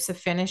types of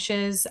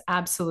finishes?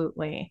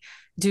 Absolutely.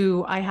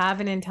 Do I have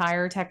an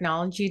entire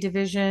technology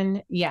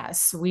division?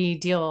 Yes, we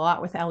deal a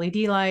lot with LED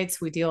lights,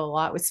 we deal a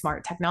lot with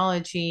smart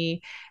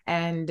technology.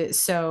 And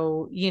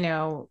so,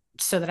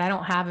 so that I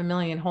don't have a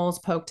million holes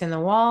poked in the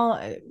wall,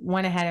 I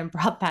went ahead and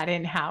brought that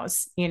in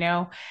house. And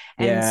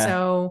Yeah.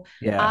 so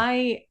Yeah.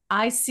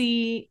 I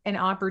see an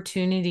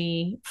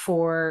opportunity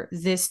for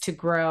this to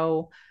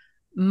grow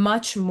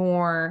much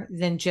more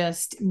than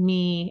just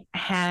me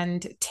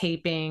hand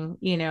taping,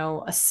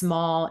 a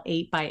small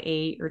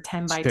 8x8 or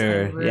 10x10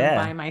 Sure. room by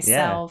Yeah. Yeah.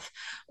 myself,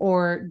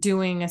 or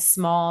doing a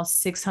small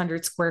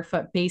 600 square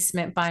foot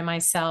basement by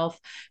myself,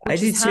 I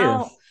which do is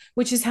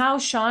too. how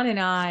Sean and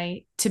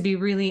I, to be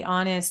really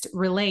honest,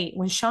 relate.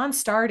 When Sean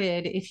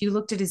started, if you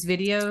looked at his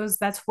videos,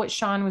 that's what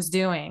Sean was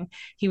doing.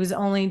 He was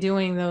only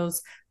doing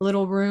those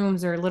little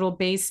rooms or little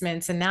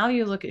basements. And now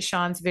you look at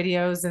Sean's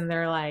videos and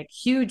they're like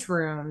huge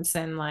rooms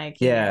and like,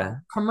 Yeah.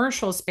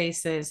 commercial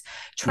spaces,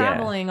 Yeah.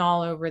 traveling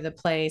all over the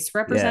place, Yeah.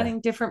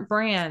 representing different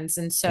brands.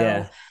 And so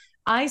Yeah.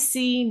 I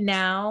see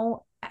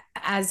now,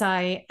 as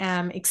I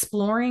am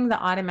exploring the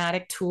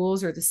automatic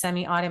tools or the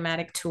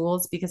semi-automatic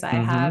tools, because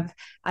Mm-hmm.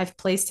 I've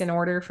placed an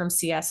order from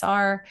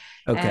CSR,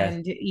 Okay.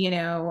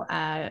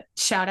 and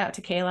shout out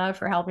to Kayla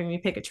for helping me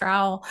pick a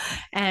trowel,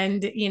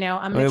 and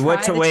I'm gonna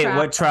Wait, try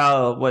the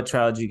trowel. what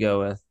trial did you go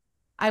with?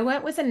 I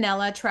went with a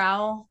Nella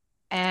trowel,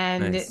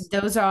 and Nice.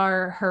 those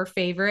are her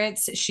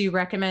favorites. She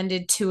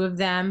recommended two of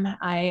them.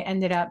 I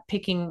ended up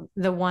picking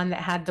the one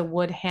that had the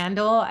wood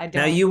handle. I Now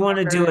don't remember.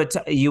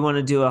 you want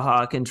to do a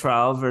hawk and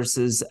trowel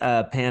versus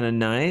a pan and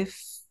knife?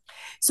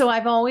 So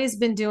I've always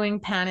been doing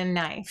pan and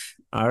knife,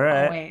 All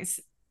right. always.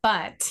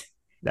 But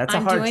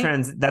I'm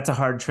doing, That's a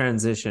hard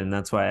transition.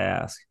 That's why I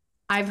ask.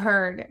 I've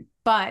heard,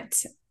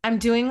 but I'm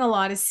doing a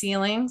lot of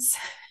ceilings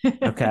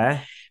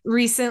Okay.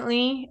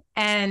 recently,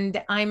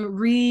 and I'm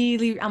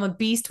a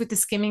beast with the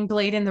skimming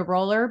blade and the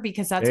roller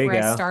because There that's you where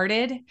I go.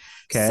 started.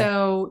 Okay.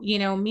 So,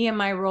 me and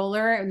my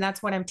roller, and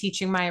that's what I'm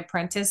teaching my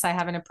apprentice. I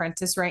have an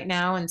apprentice right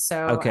now, and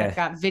so I've Okay.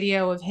 got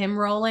video of him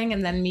rolling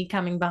and then me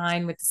coming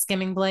behind with the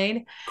skimming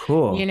blade,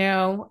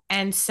 Cool.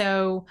 and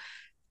so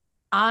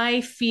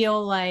I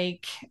feel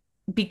like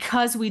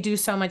because we do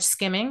so much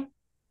skimming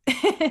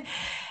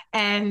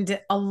and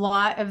a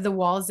lot of the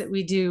walls that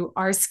we do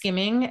are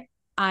skimming,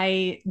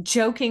 I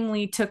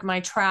jokingly took my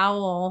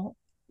trowel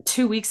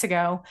 2 weeks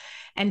ago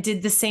and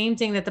did the same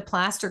thing that the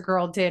plaster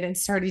girl did and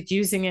started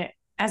using it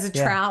as a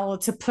Yeah. trowel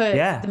to put the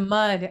Yeah.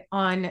 mud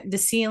on the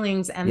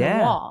ceilings and the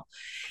Yeah. wall.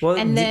 Well,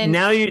 And then,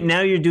 now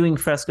you're doing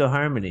fresco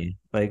harmony.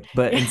 Like,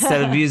 but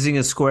instead of using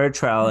a square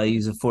trowel, I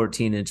use a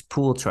 14-inch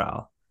pool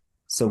trowel.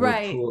 So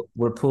right.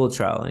 we're pool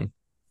troweling.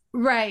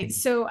 Right.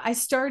 So I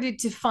started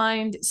to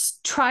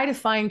try to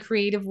find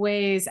creative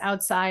ways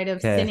outside of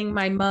Okay. thinning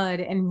my mud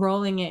and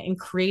rolling it and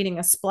creating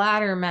a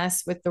splatter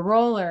mess with the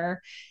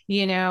roller,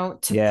 to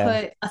Yeah.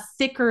 put a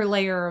thicker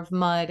layer of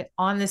mud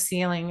on the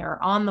ceiling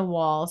or on the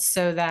wall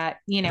so that,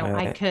 All I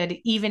right. could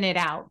even it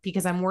out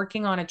because I'm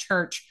working on a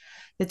church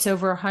that's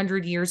over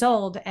 100 years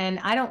old. And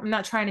I'm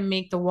not trying to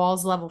make the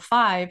walls level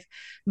 5,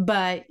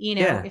 but,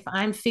 Yeah. if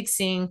I'm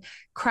fixing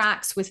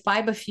cracks with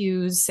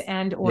fiberfuse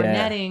and or Yeah.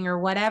 netting or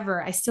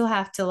whatever, I still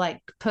have to like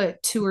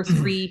put 2 or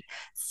 3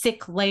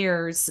 thick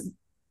layers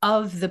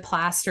of the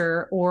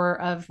plaster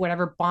or of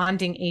whatever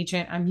bonding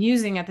agent I'm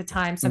using at the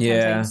time. Sometimes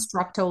I Yeah. use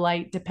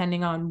Structolite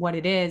depending on what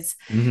it is.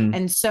 Hmm.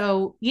 And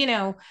so,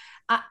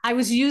 I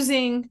was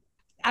using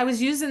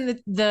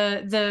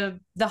the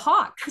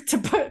hawk to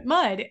put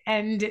mud.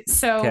 And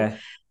so Okay.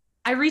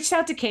 I reached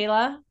out to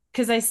Kayla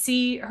because I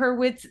see her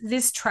with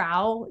this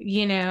trowel, and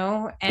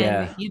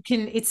Yeah.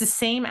 it's the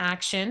same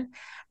action.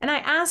 And I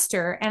asked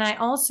her, and I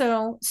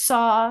also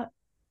saw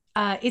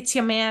it's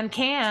your man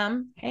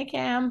Cam, hey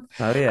Cam,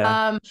 Oh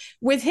yeah. um,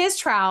 with his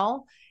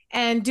trowel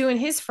and doing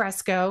his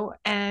fresco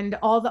and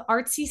all the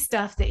artsy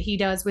stuff that he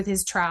does with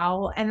his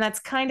trowel. And that's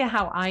kind of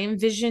how I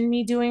envision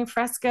me doing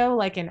fresco,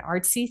 like an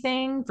artsy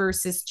thing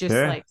versus just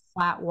Sure. like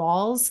flat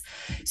walls.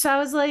 So I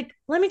was like,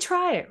 let me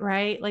try it,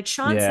 right? Like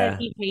Sean said, Yeah.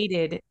 he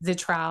hated the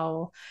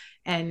trowel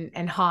and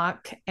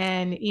Hawk,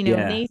 and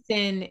Yeah.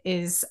 Nathan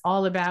is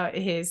all about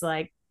his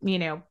like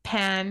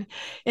pan,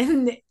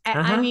 and I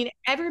Uh-huh. mean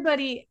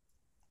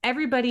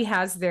everybody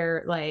has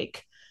their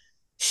like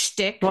Well,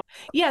 shtick.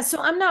 Yeah, so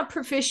I'm not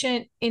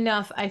proficient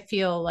enough, I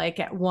feel like,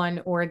 at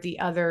one or the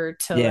other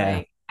to yeah.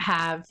 like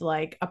have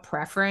like a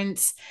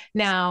preference.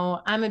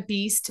 Now, I'm a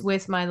beast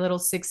with my little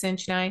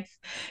 6-inch knife,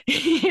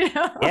 you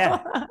know. Yeah.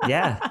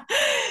 Yeah.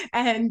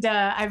 And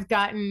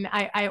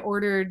I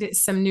ordered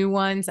some new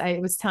ones. It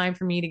was time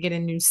for me to get a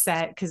new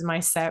set because my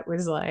set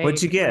was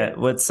What'd you like get?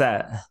 What's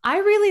that? I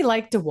really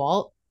like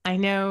DeWalt. I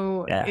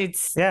know Yeah.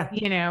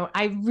 Yeah.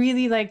 I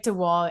really like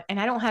DeWalt, and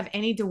I don't have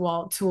any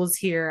DeWalt tools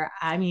here.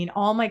 I mean,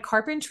 all my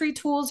carpentry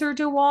tools are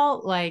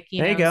DeWalt, like,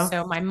 There you go.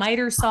 so my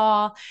miter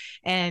saw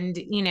and,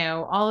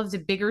 all of the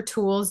bigger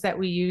tools that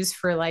we use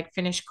for like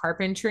finished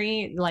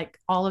carpentry, like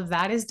all of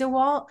that is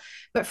DeWalt.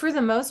 But for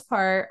the most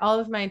part,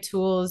 all of my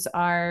tools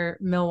are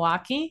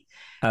Milwaukee.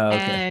 Oh, okay.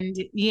 And,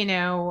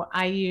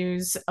 I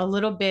use a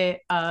little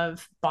bit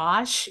of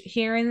Bosch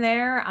here and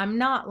there. I'm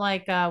not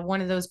like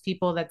one of those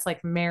people that's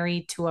like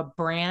married to a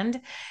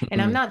brand,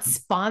 and I'm Mm. not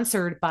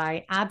sponsored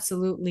by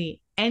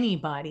absolutely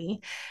anybody.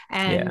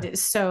 Yeah. And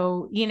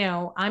so,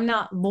 I'm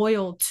not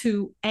loyal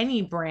to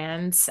any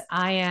brands.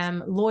 I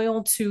am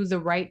loyal to the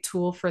right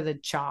tool for the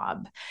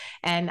job.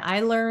 And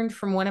I learned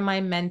from one of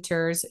my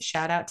mentors,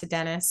 shout out to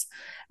Dennis,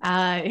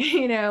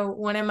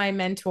 one of my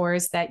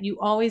mentors, that you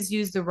always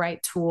use the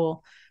right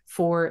tool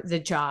for the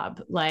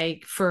job.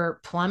 Like for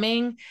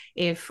plumbing,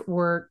 if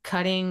we're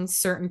cutting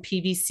certain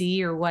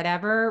PVC or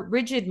whatever,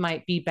 rigid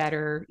might be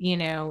better, than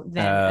a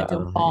Yeah.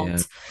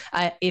 DeWalt.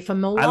 If a I like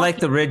Milwaukee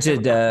the rigid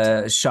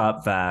DeWalt.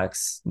 shop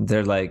vacs.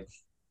 They're like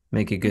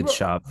make a good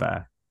shop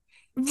vac.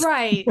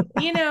 Right.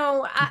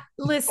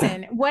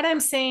 Listen, what I'm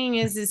saying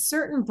is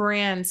certain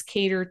brands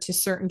cater to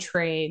certain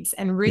trades,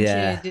 and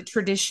Yeah. rigid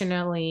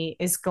traditionally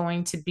is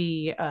going to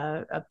be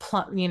a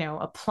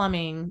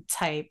plumbing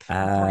type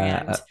Uh,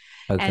 brand.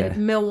 And okay.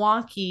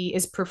 Milwaukee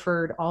is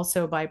preferred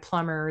also by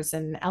plumbers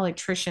and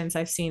electricians.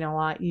 I've seen a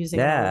lot using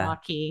Yeah.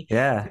 Milwaukee. The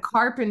Yeah.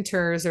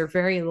 carpenters are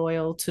very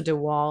loyal to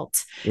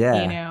DeWalt,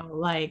 Yeah.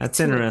 like That's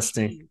to a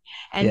interesting. T.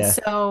 And Yeah.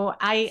 so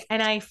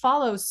I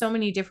follow so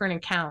many different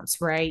accounts,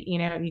 right?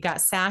 You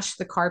got Sash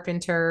the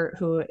Carpenter,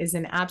 who is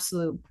an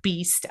absolute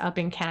beast up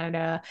in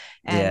Canada,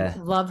 and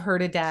Yeah. love her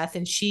to death.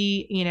 And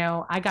she,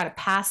 I got a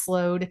pass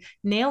load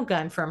nail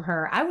gun from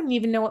her. I wouldn't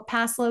even know what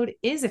pass load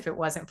is if it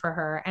wasn't for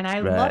her. And I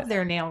Right. love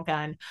their nail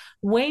gun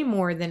way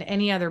more than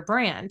any other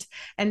brand.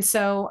 And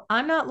so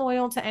I'm not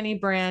loyal to any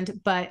brand,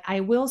 but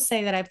I will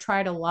say that I've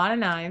tried a lot of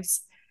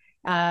knives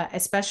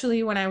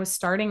especially when I was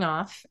starting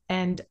off.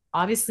 And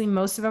obviously,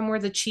 most of them were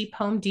the cheap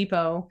Home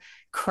Depot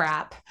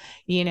crap,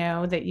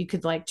 that you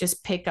could like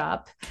just pick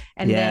up.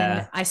 And then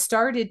Yeah. I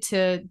started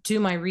to do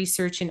my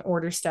research and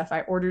order stuff.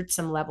 I ordered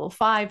some level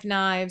 5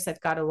 knives. I've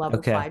got a level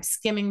Okay. 5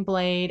 skimming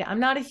blade. I'm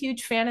not a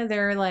huge fan of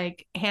their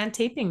like hand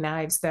taping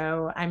knives,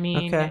 though. I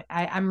mean, Okay.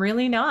 I'm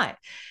really not.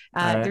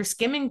 All Their right.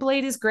 skimming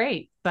blade is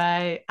great,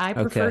 but I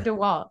prefer Okay.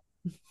 DeWalt.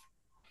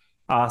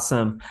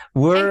 Awesome.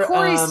 And We're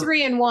Corey's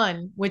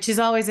 3-in-1, which is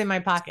always in my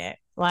pocket,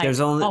 like there's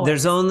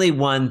always. only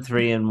one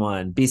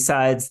 3-in-1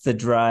 besides the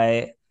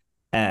Dry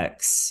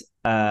X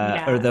or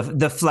Yeah,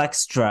 the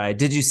Flex Dry.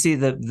 Did you see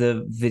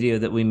the video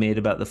that we made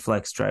about the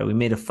Flex Dry? We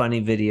made a funny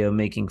video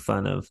making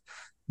fun of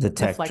the the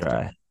Tech Flex Dry.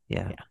 Dry.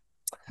 Yeah. Yeah,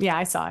 yeah,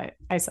 I saw it.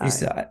 I You saw it.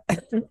 saw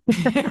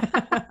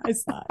it. I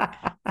saw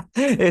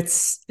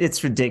it.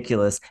 It's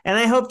ridiculous. And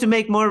I hope to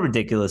make more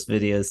ridiculous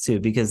videos too,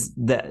 because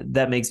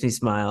that makes me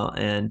smile.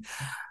 And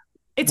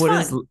It's what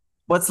is fun.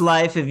 what's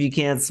life if you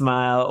can't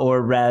smile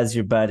or razz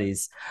your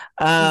buddies?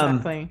 Um,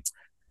 Exactly.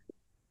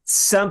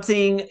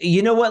 something,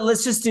 you know what?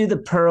 Let's just do the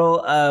pearl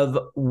of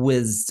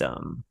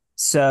wisdom.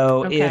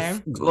 So if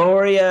Okay.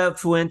 Gloria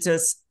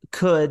Fuentes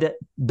could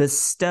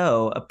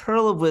bestow a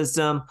pearl of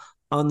wisdom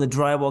on the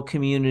drywall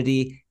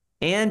community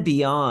and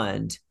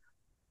beyond,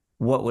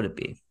 what would it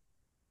be?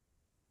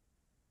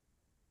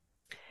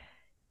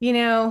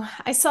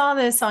 I saw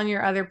this on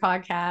your other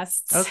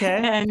podcasts Okay.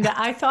 and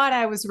I thought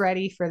I was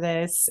ready for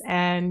this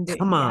and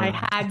Come I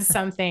on. had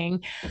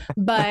something.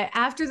 But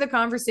after the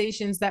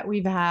conversations that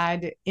we've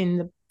had in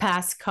the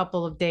past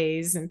couple of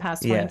days and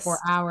past 24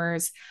 Yes.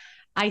 hours,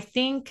 I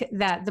think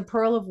that the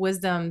pearl of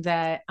wisdom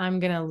that I'm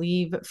going to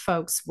leave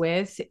folks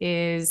with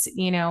is,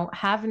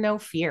 have no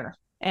fear.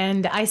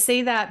 And I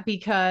say that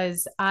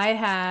because I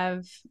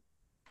have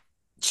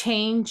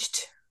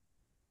changed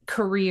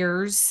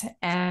careers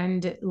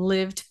and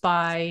lived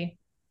by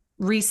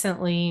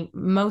recently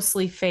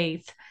mostly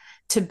faith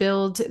to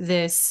build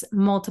this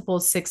multiple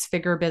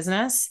 6-figure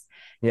business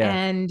Yeah.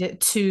 and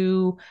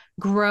to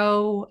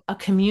grow a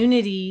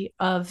community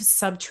of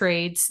sub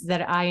trades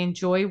that I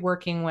enjoy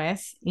working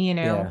with,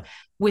 Yeah.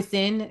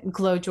 within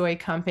Glowjoy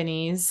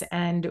companies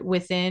and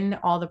within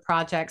all the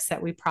projects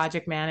that we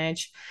project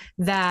manage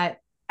that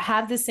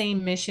have the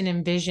same mission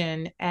and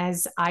vision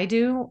as I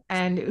do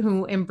and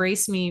who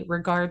embrace me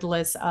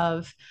regardless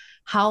of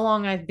how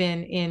long I've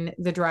been in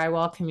the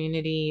drywall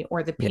community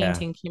or the Yeah.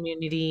 painting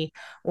community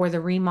or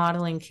the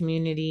remodeling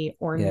community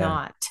or Yeah.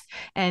 not.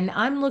 And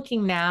I'm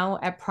looking now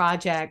at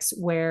projects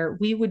where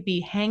we would be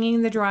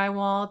hanging the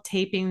drywall,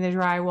 taping the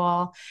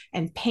drywall,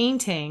 and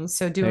painting.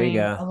 So There you doing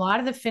go. a lot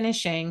of the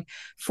finishing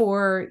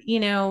for,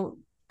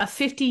 a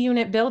 50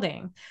 unit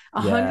building,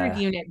 a 100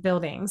 Yeah. unit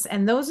buildings.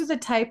 And those are the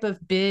type of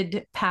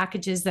bid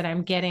packages that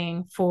I'm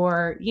getting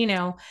for,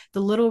 the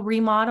little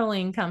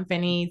remodeling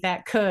company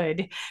that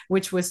could,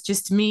 which was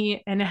just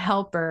me and a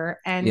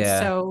helper. And Yeah.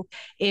 so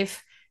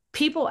if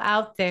people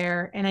out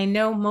there, and I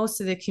know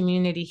most of the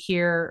community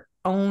here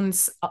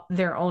owns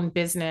their own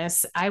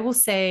business, I will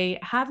say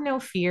have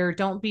no fear.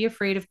 Don't be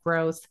afraid of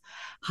growth.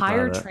 Love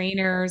Hire it.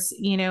 trainers,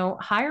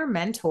 hire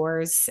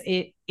mentors.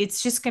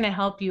 It's just going to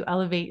help you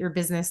elevate your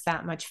business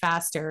that much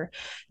faster.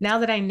 Now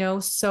that I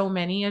know so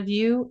many of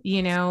you,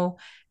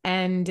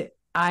 and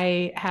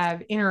I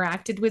have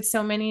interacted with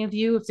so many of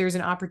you, if there's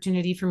an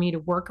opportunity for me to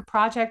work a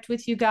project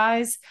with you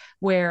guys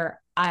where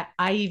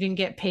I even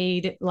get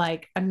paid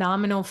like a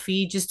nominal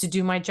fee just to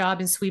do my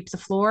job and sweep the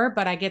floor,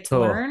 but I get to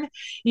Cool. learn,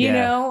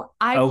 Yeah.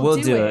 I Oh, will we'll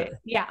do do it. it.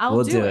 Yeah, I'll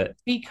We'll do do it it.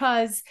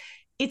 because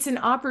it's an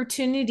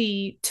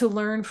opportunity to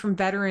learn from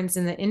veterans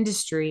in the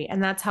industry.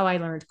 And that's how I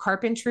learned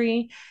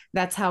carpentry.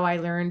 That's how I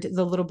learned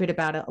the little bit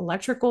about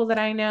electrical that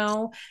I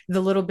know, the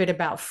little bit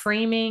about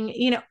framing,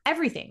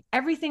 everything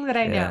that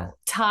I Yeah. know,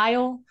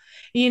 tile,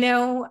 you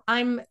know,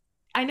 I'm,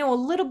 I know a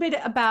little bit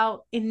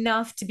about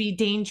enough to be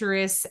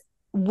dangerous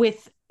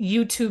with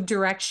YouTube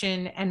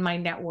direction and my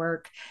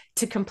network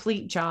to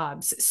complete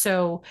jobs.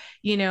 So,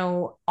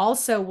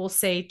 also we'll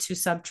say to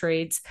sub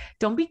trades,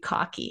 don't be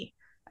cocky.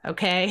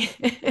 Okay.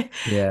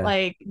 Yeah.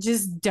 Like,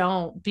 just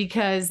don't,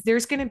 because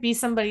there's going to be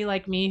somebody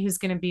like me who's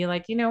going to be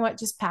like, you know what,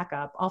 just pack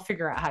up. I'll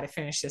figure out how to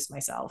finish this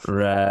myself.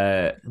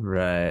 Right.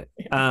 Right.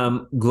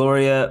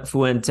 Gloria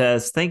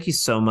Fuentes, thank you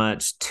so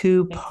much.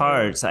 Two Thank you.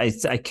 parts.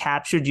 I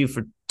captured you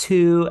for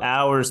 2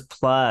 hours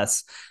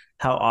plus.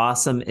 How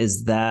awesome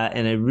is that?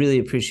 And I really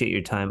appreciate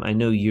your time. I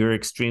know you're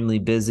extremely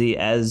busy,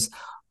 as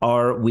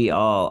are we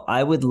all.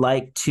 I would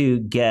like to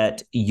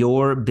get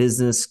your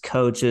business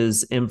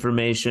coach's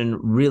information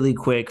really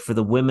quick for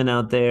the women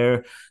out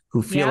there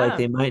who feel like Yeah.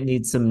 they might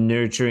need some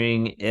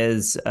nurturing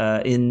as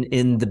in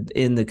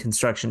the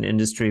construction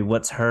industry.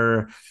 What's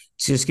her?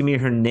 Just give me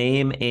her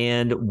name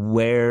and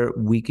where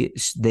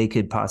they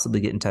could possibly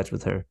get in touch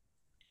with her.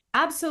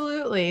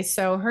 Absolutely.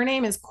 So her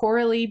name is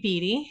Coralie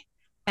Beatty,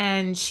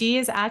 and she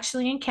is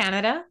actually in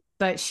Canada,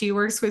 but she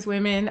works with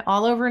women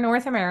all over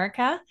North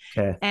America.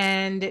 Okay.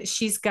 And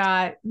she's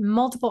got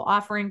multiple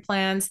offering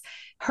plans.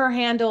 Her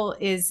handle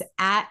is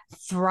at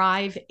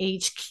Thrive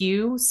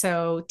HQ.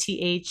 So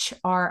THRIVEHQ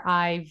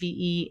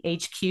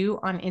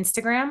on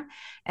Instagram.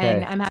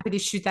 And I'm happy to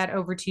shoot that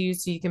over to you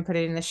so you can put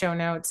it in the show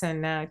notes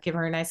and give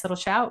her a nice little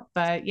shout.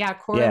 But yeah,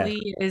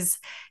 Coralie is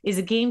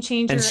a game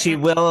changer. And she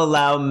will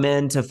allow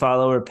men to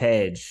follow her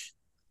page.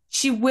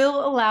 She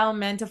will allow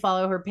men to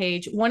follow her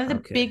page. One of the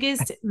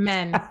biggest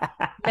men,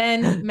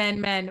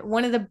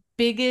 one of the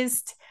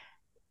biggest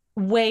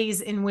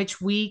ways in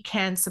which we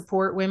can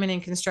support women in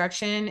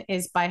construction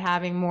is by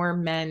having more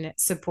men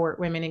support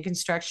women in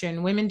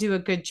construction. Women do a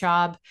good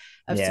job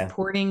of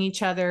supporting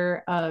each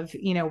other, of,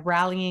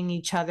 rallying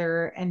each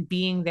other and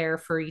being there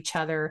for each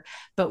other.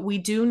 But we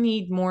do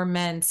need more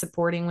men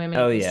supporting women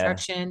in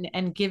construction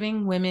and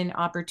giving women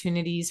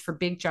opportunities for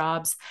big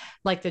jobs,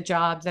 like the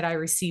job that I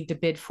received a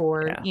bid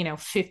for,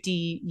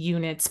 50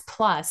 units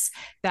plus.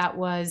 That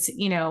was,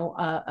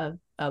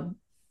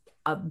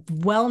 a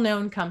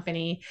well-known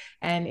company,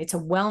 and it's a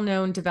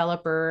well-known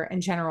developer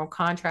and general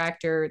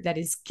contractor that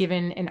is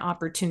given an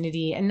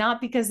opportunity, and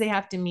not because they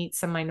have to meet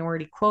some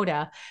minority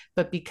quota,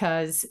 but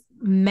because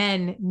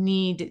men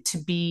need to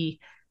be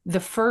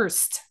the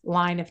first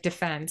line of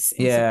defense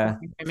in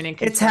supporting women in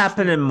construction. It's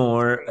happening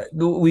more.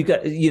 We've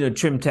got,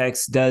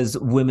 Trimtex does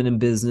women in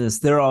business.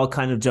 They're all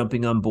kind of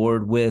jumping on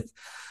board with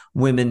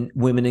women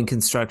in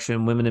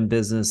construction, women in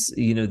business,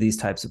 these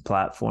types of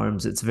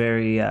platforms. It's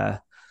very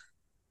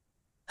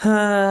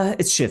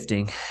it's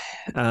shifting,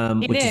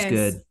 which is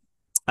good.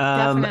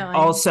 Definitely.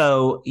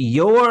 Also,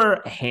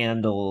 your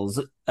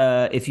handles,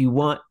 if you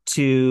want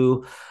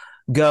to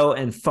go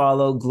and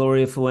follow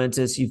Gloria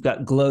Fuentes, you've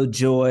got Glow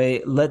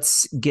Joy.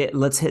 Let's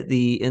hit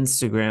the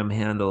Instagram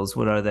handles.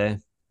 What are they?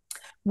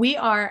 We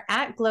are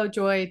at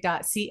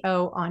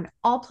glowjoy.co on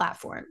all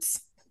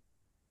platforms.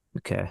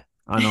 Okay.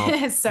 On all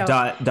 .co. So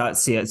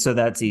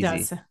that's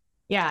easy.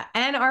 Yeah.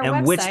 And our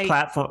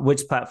website.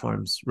 Which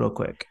platforms, real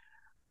quick?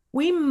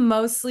 We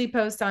mostly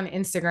post on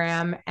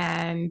Instagram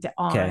and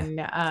on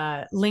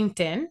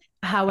LinkedIn.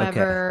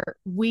 However,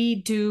 we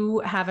do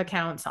have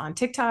accounts on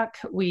TikTok.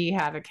 We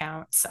have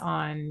accounts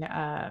on,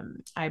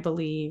 I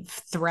believe,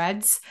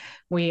 Threads.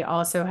 We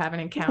also have an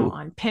account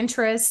on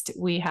Pinterest.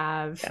 We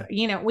have,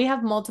 we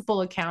have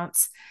multiple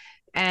accounts.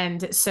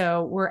 And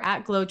so we're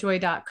at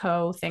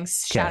glowjoy.co.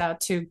 Thanks. Shout out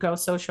to Go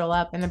Social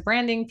Up and the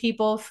branding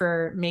people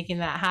for making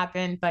that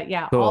happen. But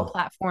all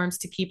platforms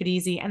to keep it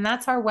easy. And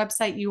that's our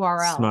website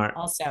URL. Smart.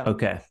 Also.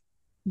 Okay.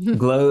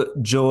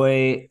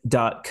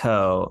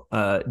 glowjoy.co,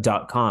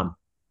 .com.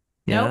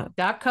 Yeah.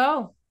 Nope,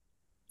 .co.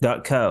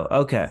 .co.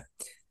 Okay.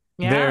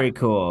 Yeah. Very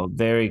cool.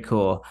 Very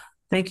cool.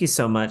 Thank you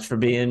so much for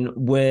being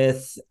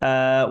with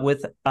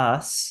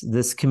us,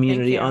 this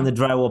community on the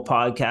Drywall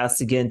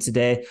Podcast again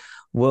today.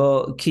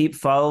 We'll keep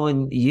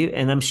following you,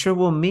 and I'm sure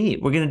we'll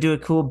meet. We're going to do a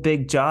cool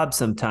big job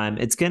sometime.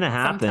 It's going to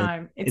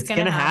happen. It's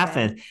going to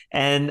happen.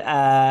 And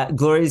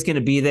Gloria's going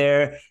to be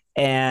there,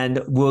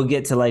 and we'll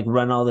get to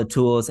run all the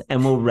tools,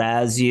 and we'll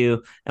razz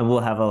you, and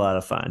we'll have a lot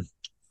of fun.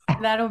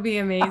 That'll be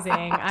amazing.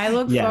 I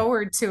look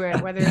forward to it,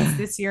 whether it's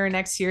this year or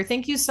next year.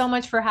 Thank you so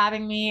much for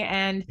having me.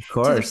 And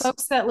to the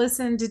folks that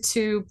listened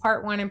to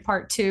part 1 and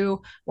part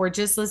 2, or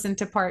just listened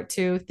to part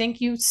 2,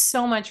 thank you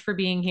so much for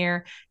being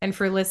here and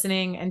for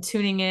listening and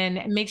tuning in.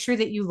 And make sure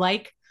that you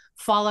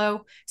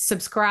follow,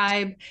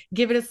 subscribe,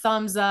 give it a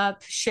thumbs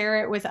up,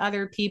 share it with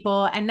other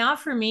people. And not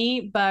for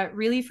me, but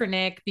really for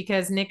Nick,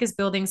 because Nick is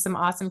building some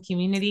awesome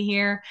community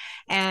here.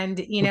 And,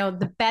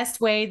 the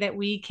best way that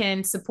we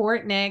can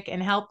support Nick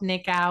and help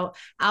Nick out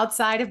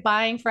outside of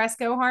buying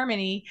Fresco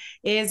Harmony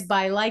is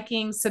by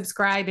liking,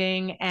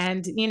 subscribing,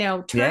 and,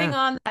 turning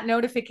on that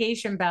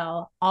notification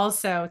bell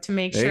also to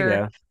make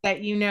sure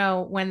that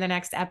when the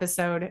next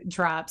episode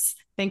drops.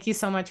 Thank you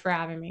so much for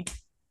having me.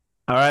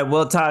 All right,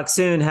 we'll talk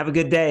soon. Have a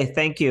good day.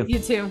 Thank you. You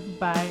too.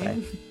 Bye.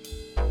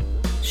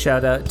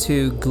 Shout out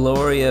to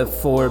Gloria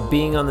for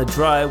being on the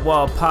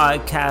Drywall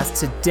Podcast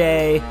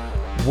today.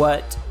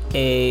 What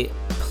a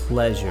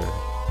pleasure.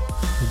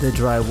 The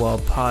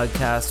Drywall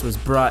Podcast was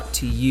brought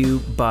to you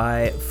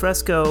by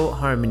Fresco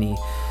Harmony,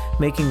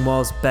 making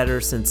walls better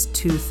since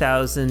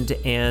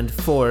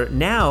 2004.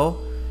 Now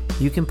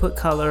you can put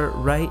color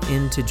right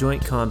into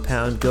joint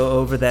compound, go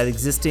over that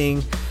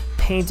existing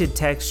painted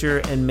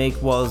texture, and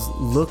make walls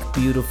look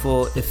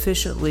beautiful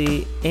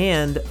efficiently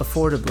and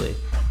affordably.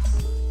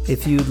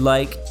 If you'd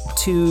like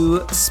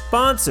to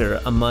sponsor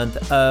a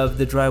month of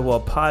the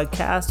Drywall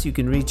Podcast, you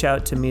can reach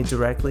out to me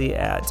directly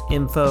at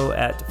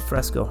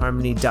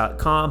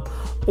info@frescoharmony.com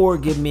or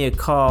give me a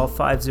call,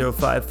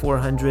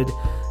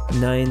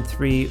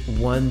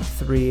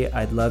 505-400-9313.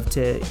 I'd love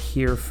to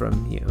hear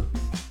from you.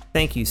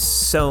 Thank you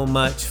so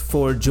much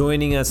for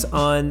joining us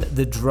on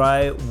the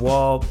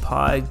Drywall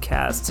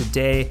Podcast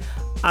today.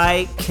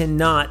 I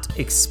cannot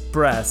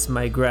express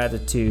my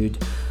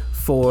gratitude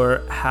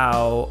for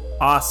how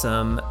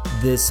awesome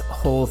this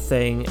whole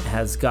thing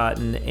has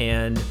gotten,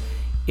 and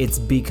it's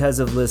because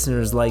of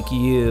listeners like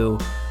you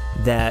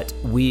that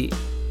we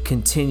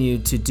continue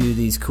to do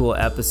these cool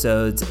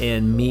episodes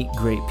and meet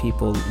great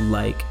people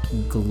like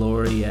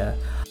Gloria.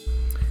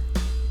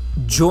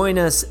 Join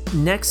us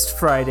next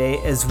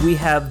Friday as we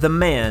have the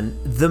man,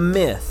 the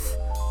myth,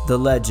 the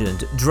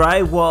legend,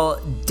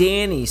 Drywall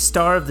Danny,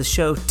 star of the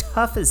show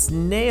Tough as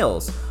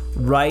Nails,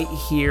 right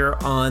here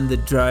on the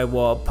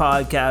Drywall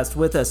Podcast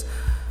with us.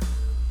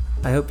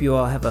 I hope you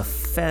all have a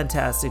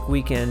fantastic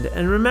weekend.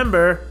 And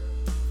remember,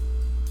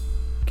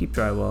 keep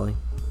drywalling.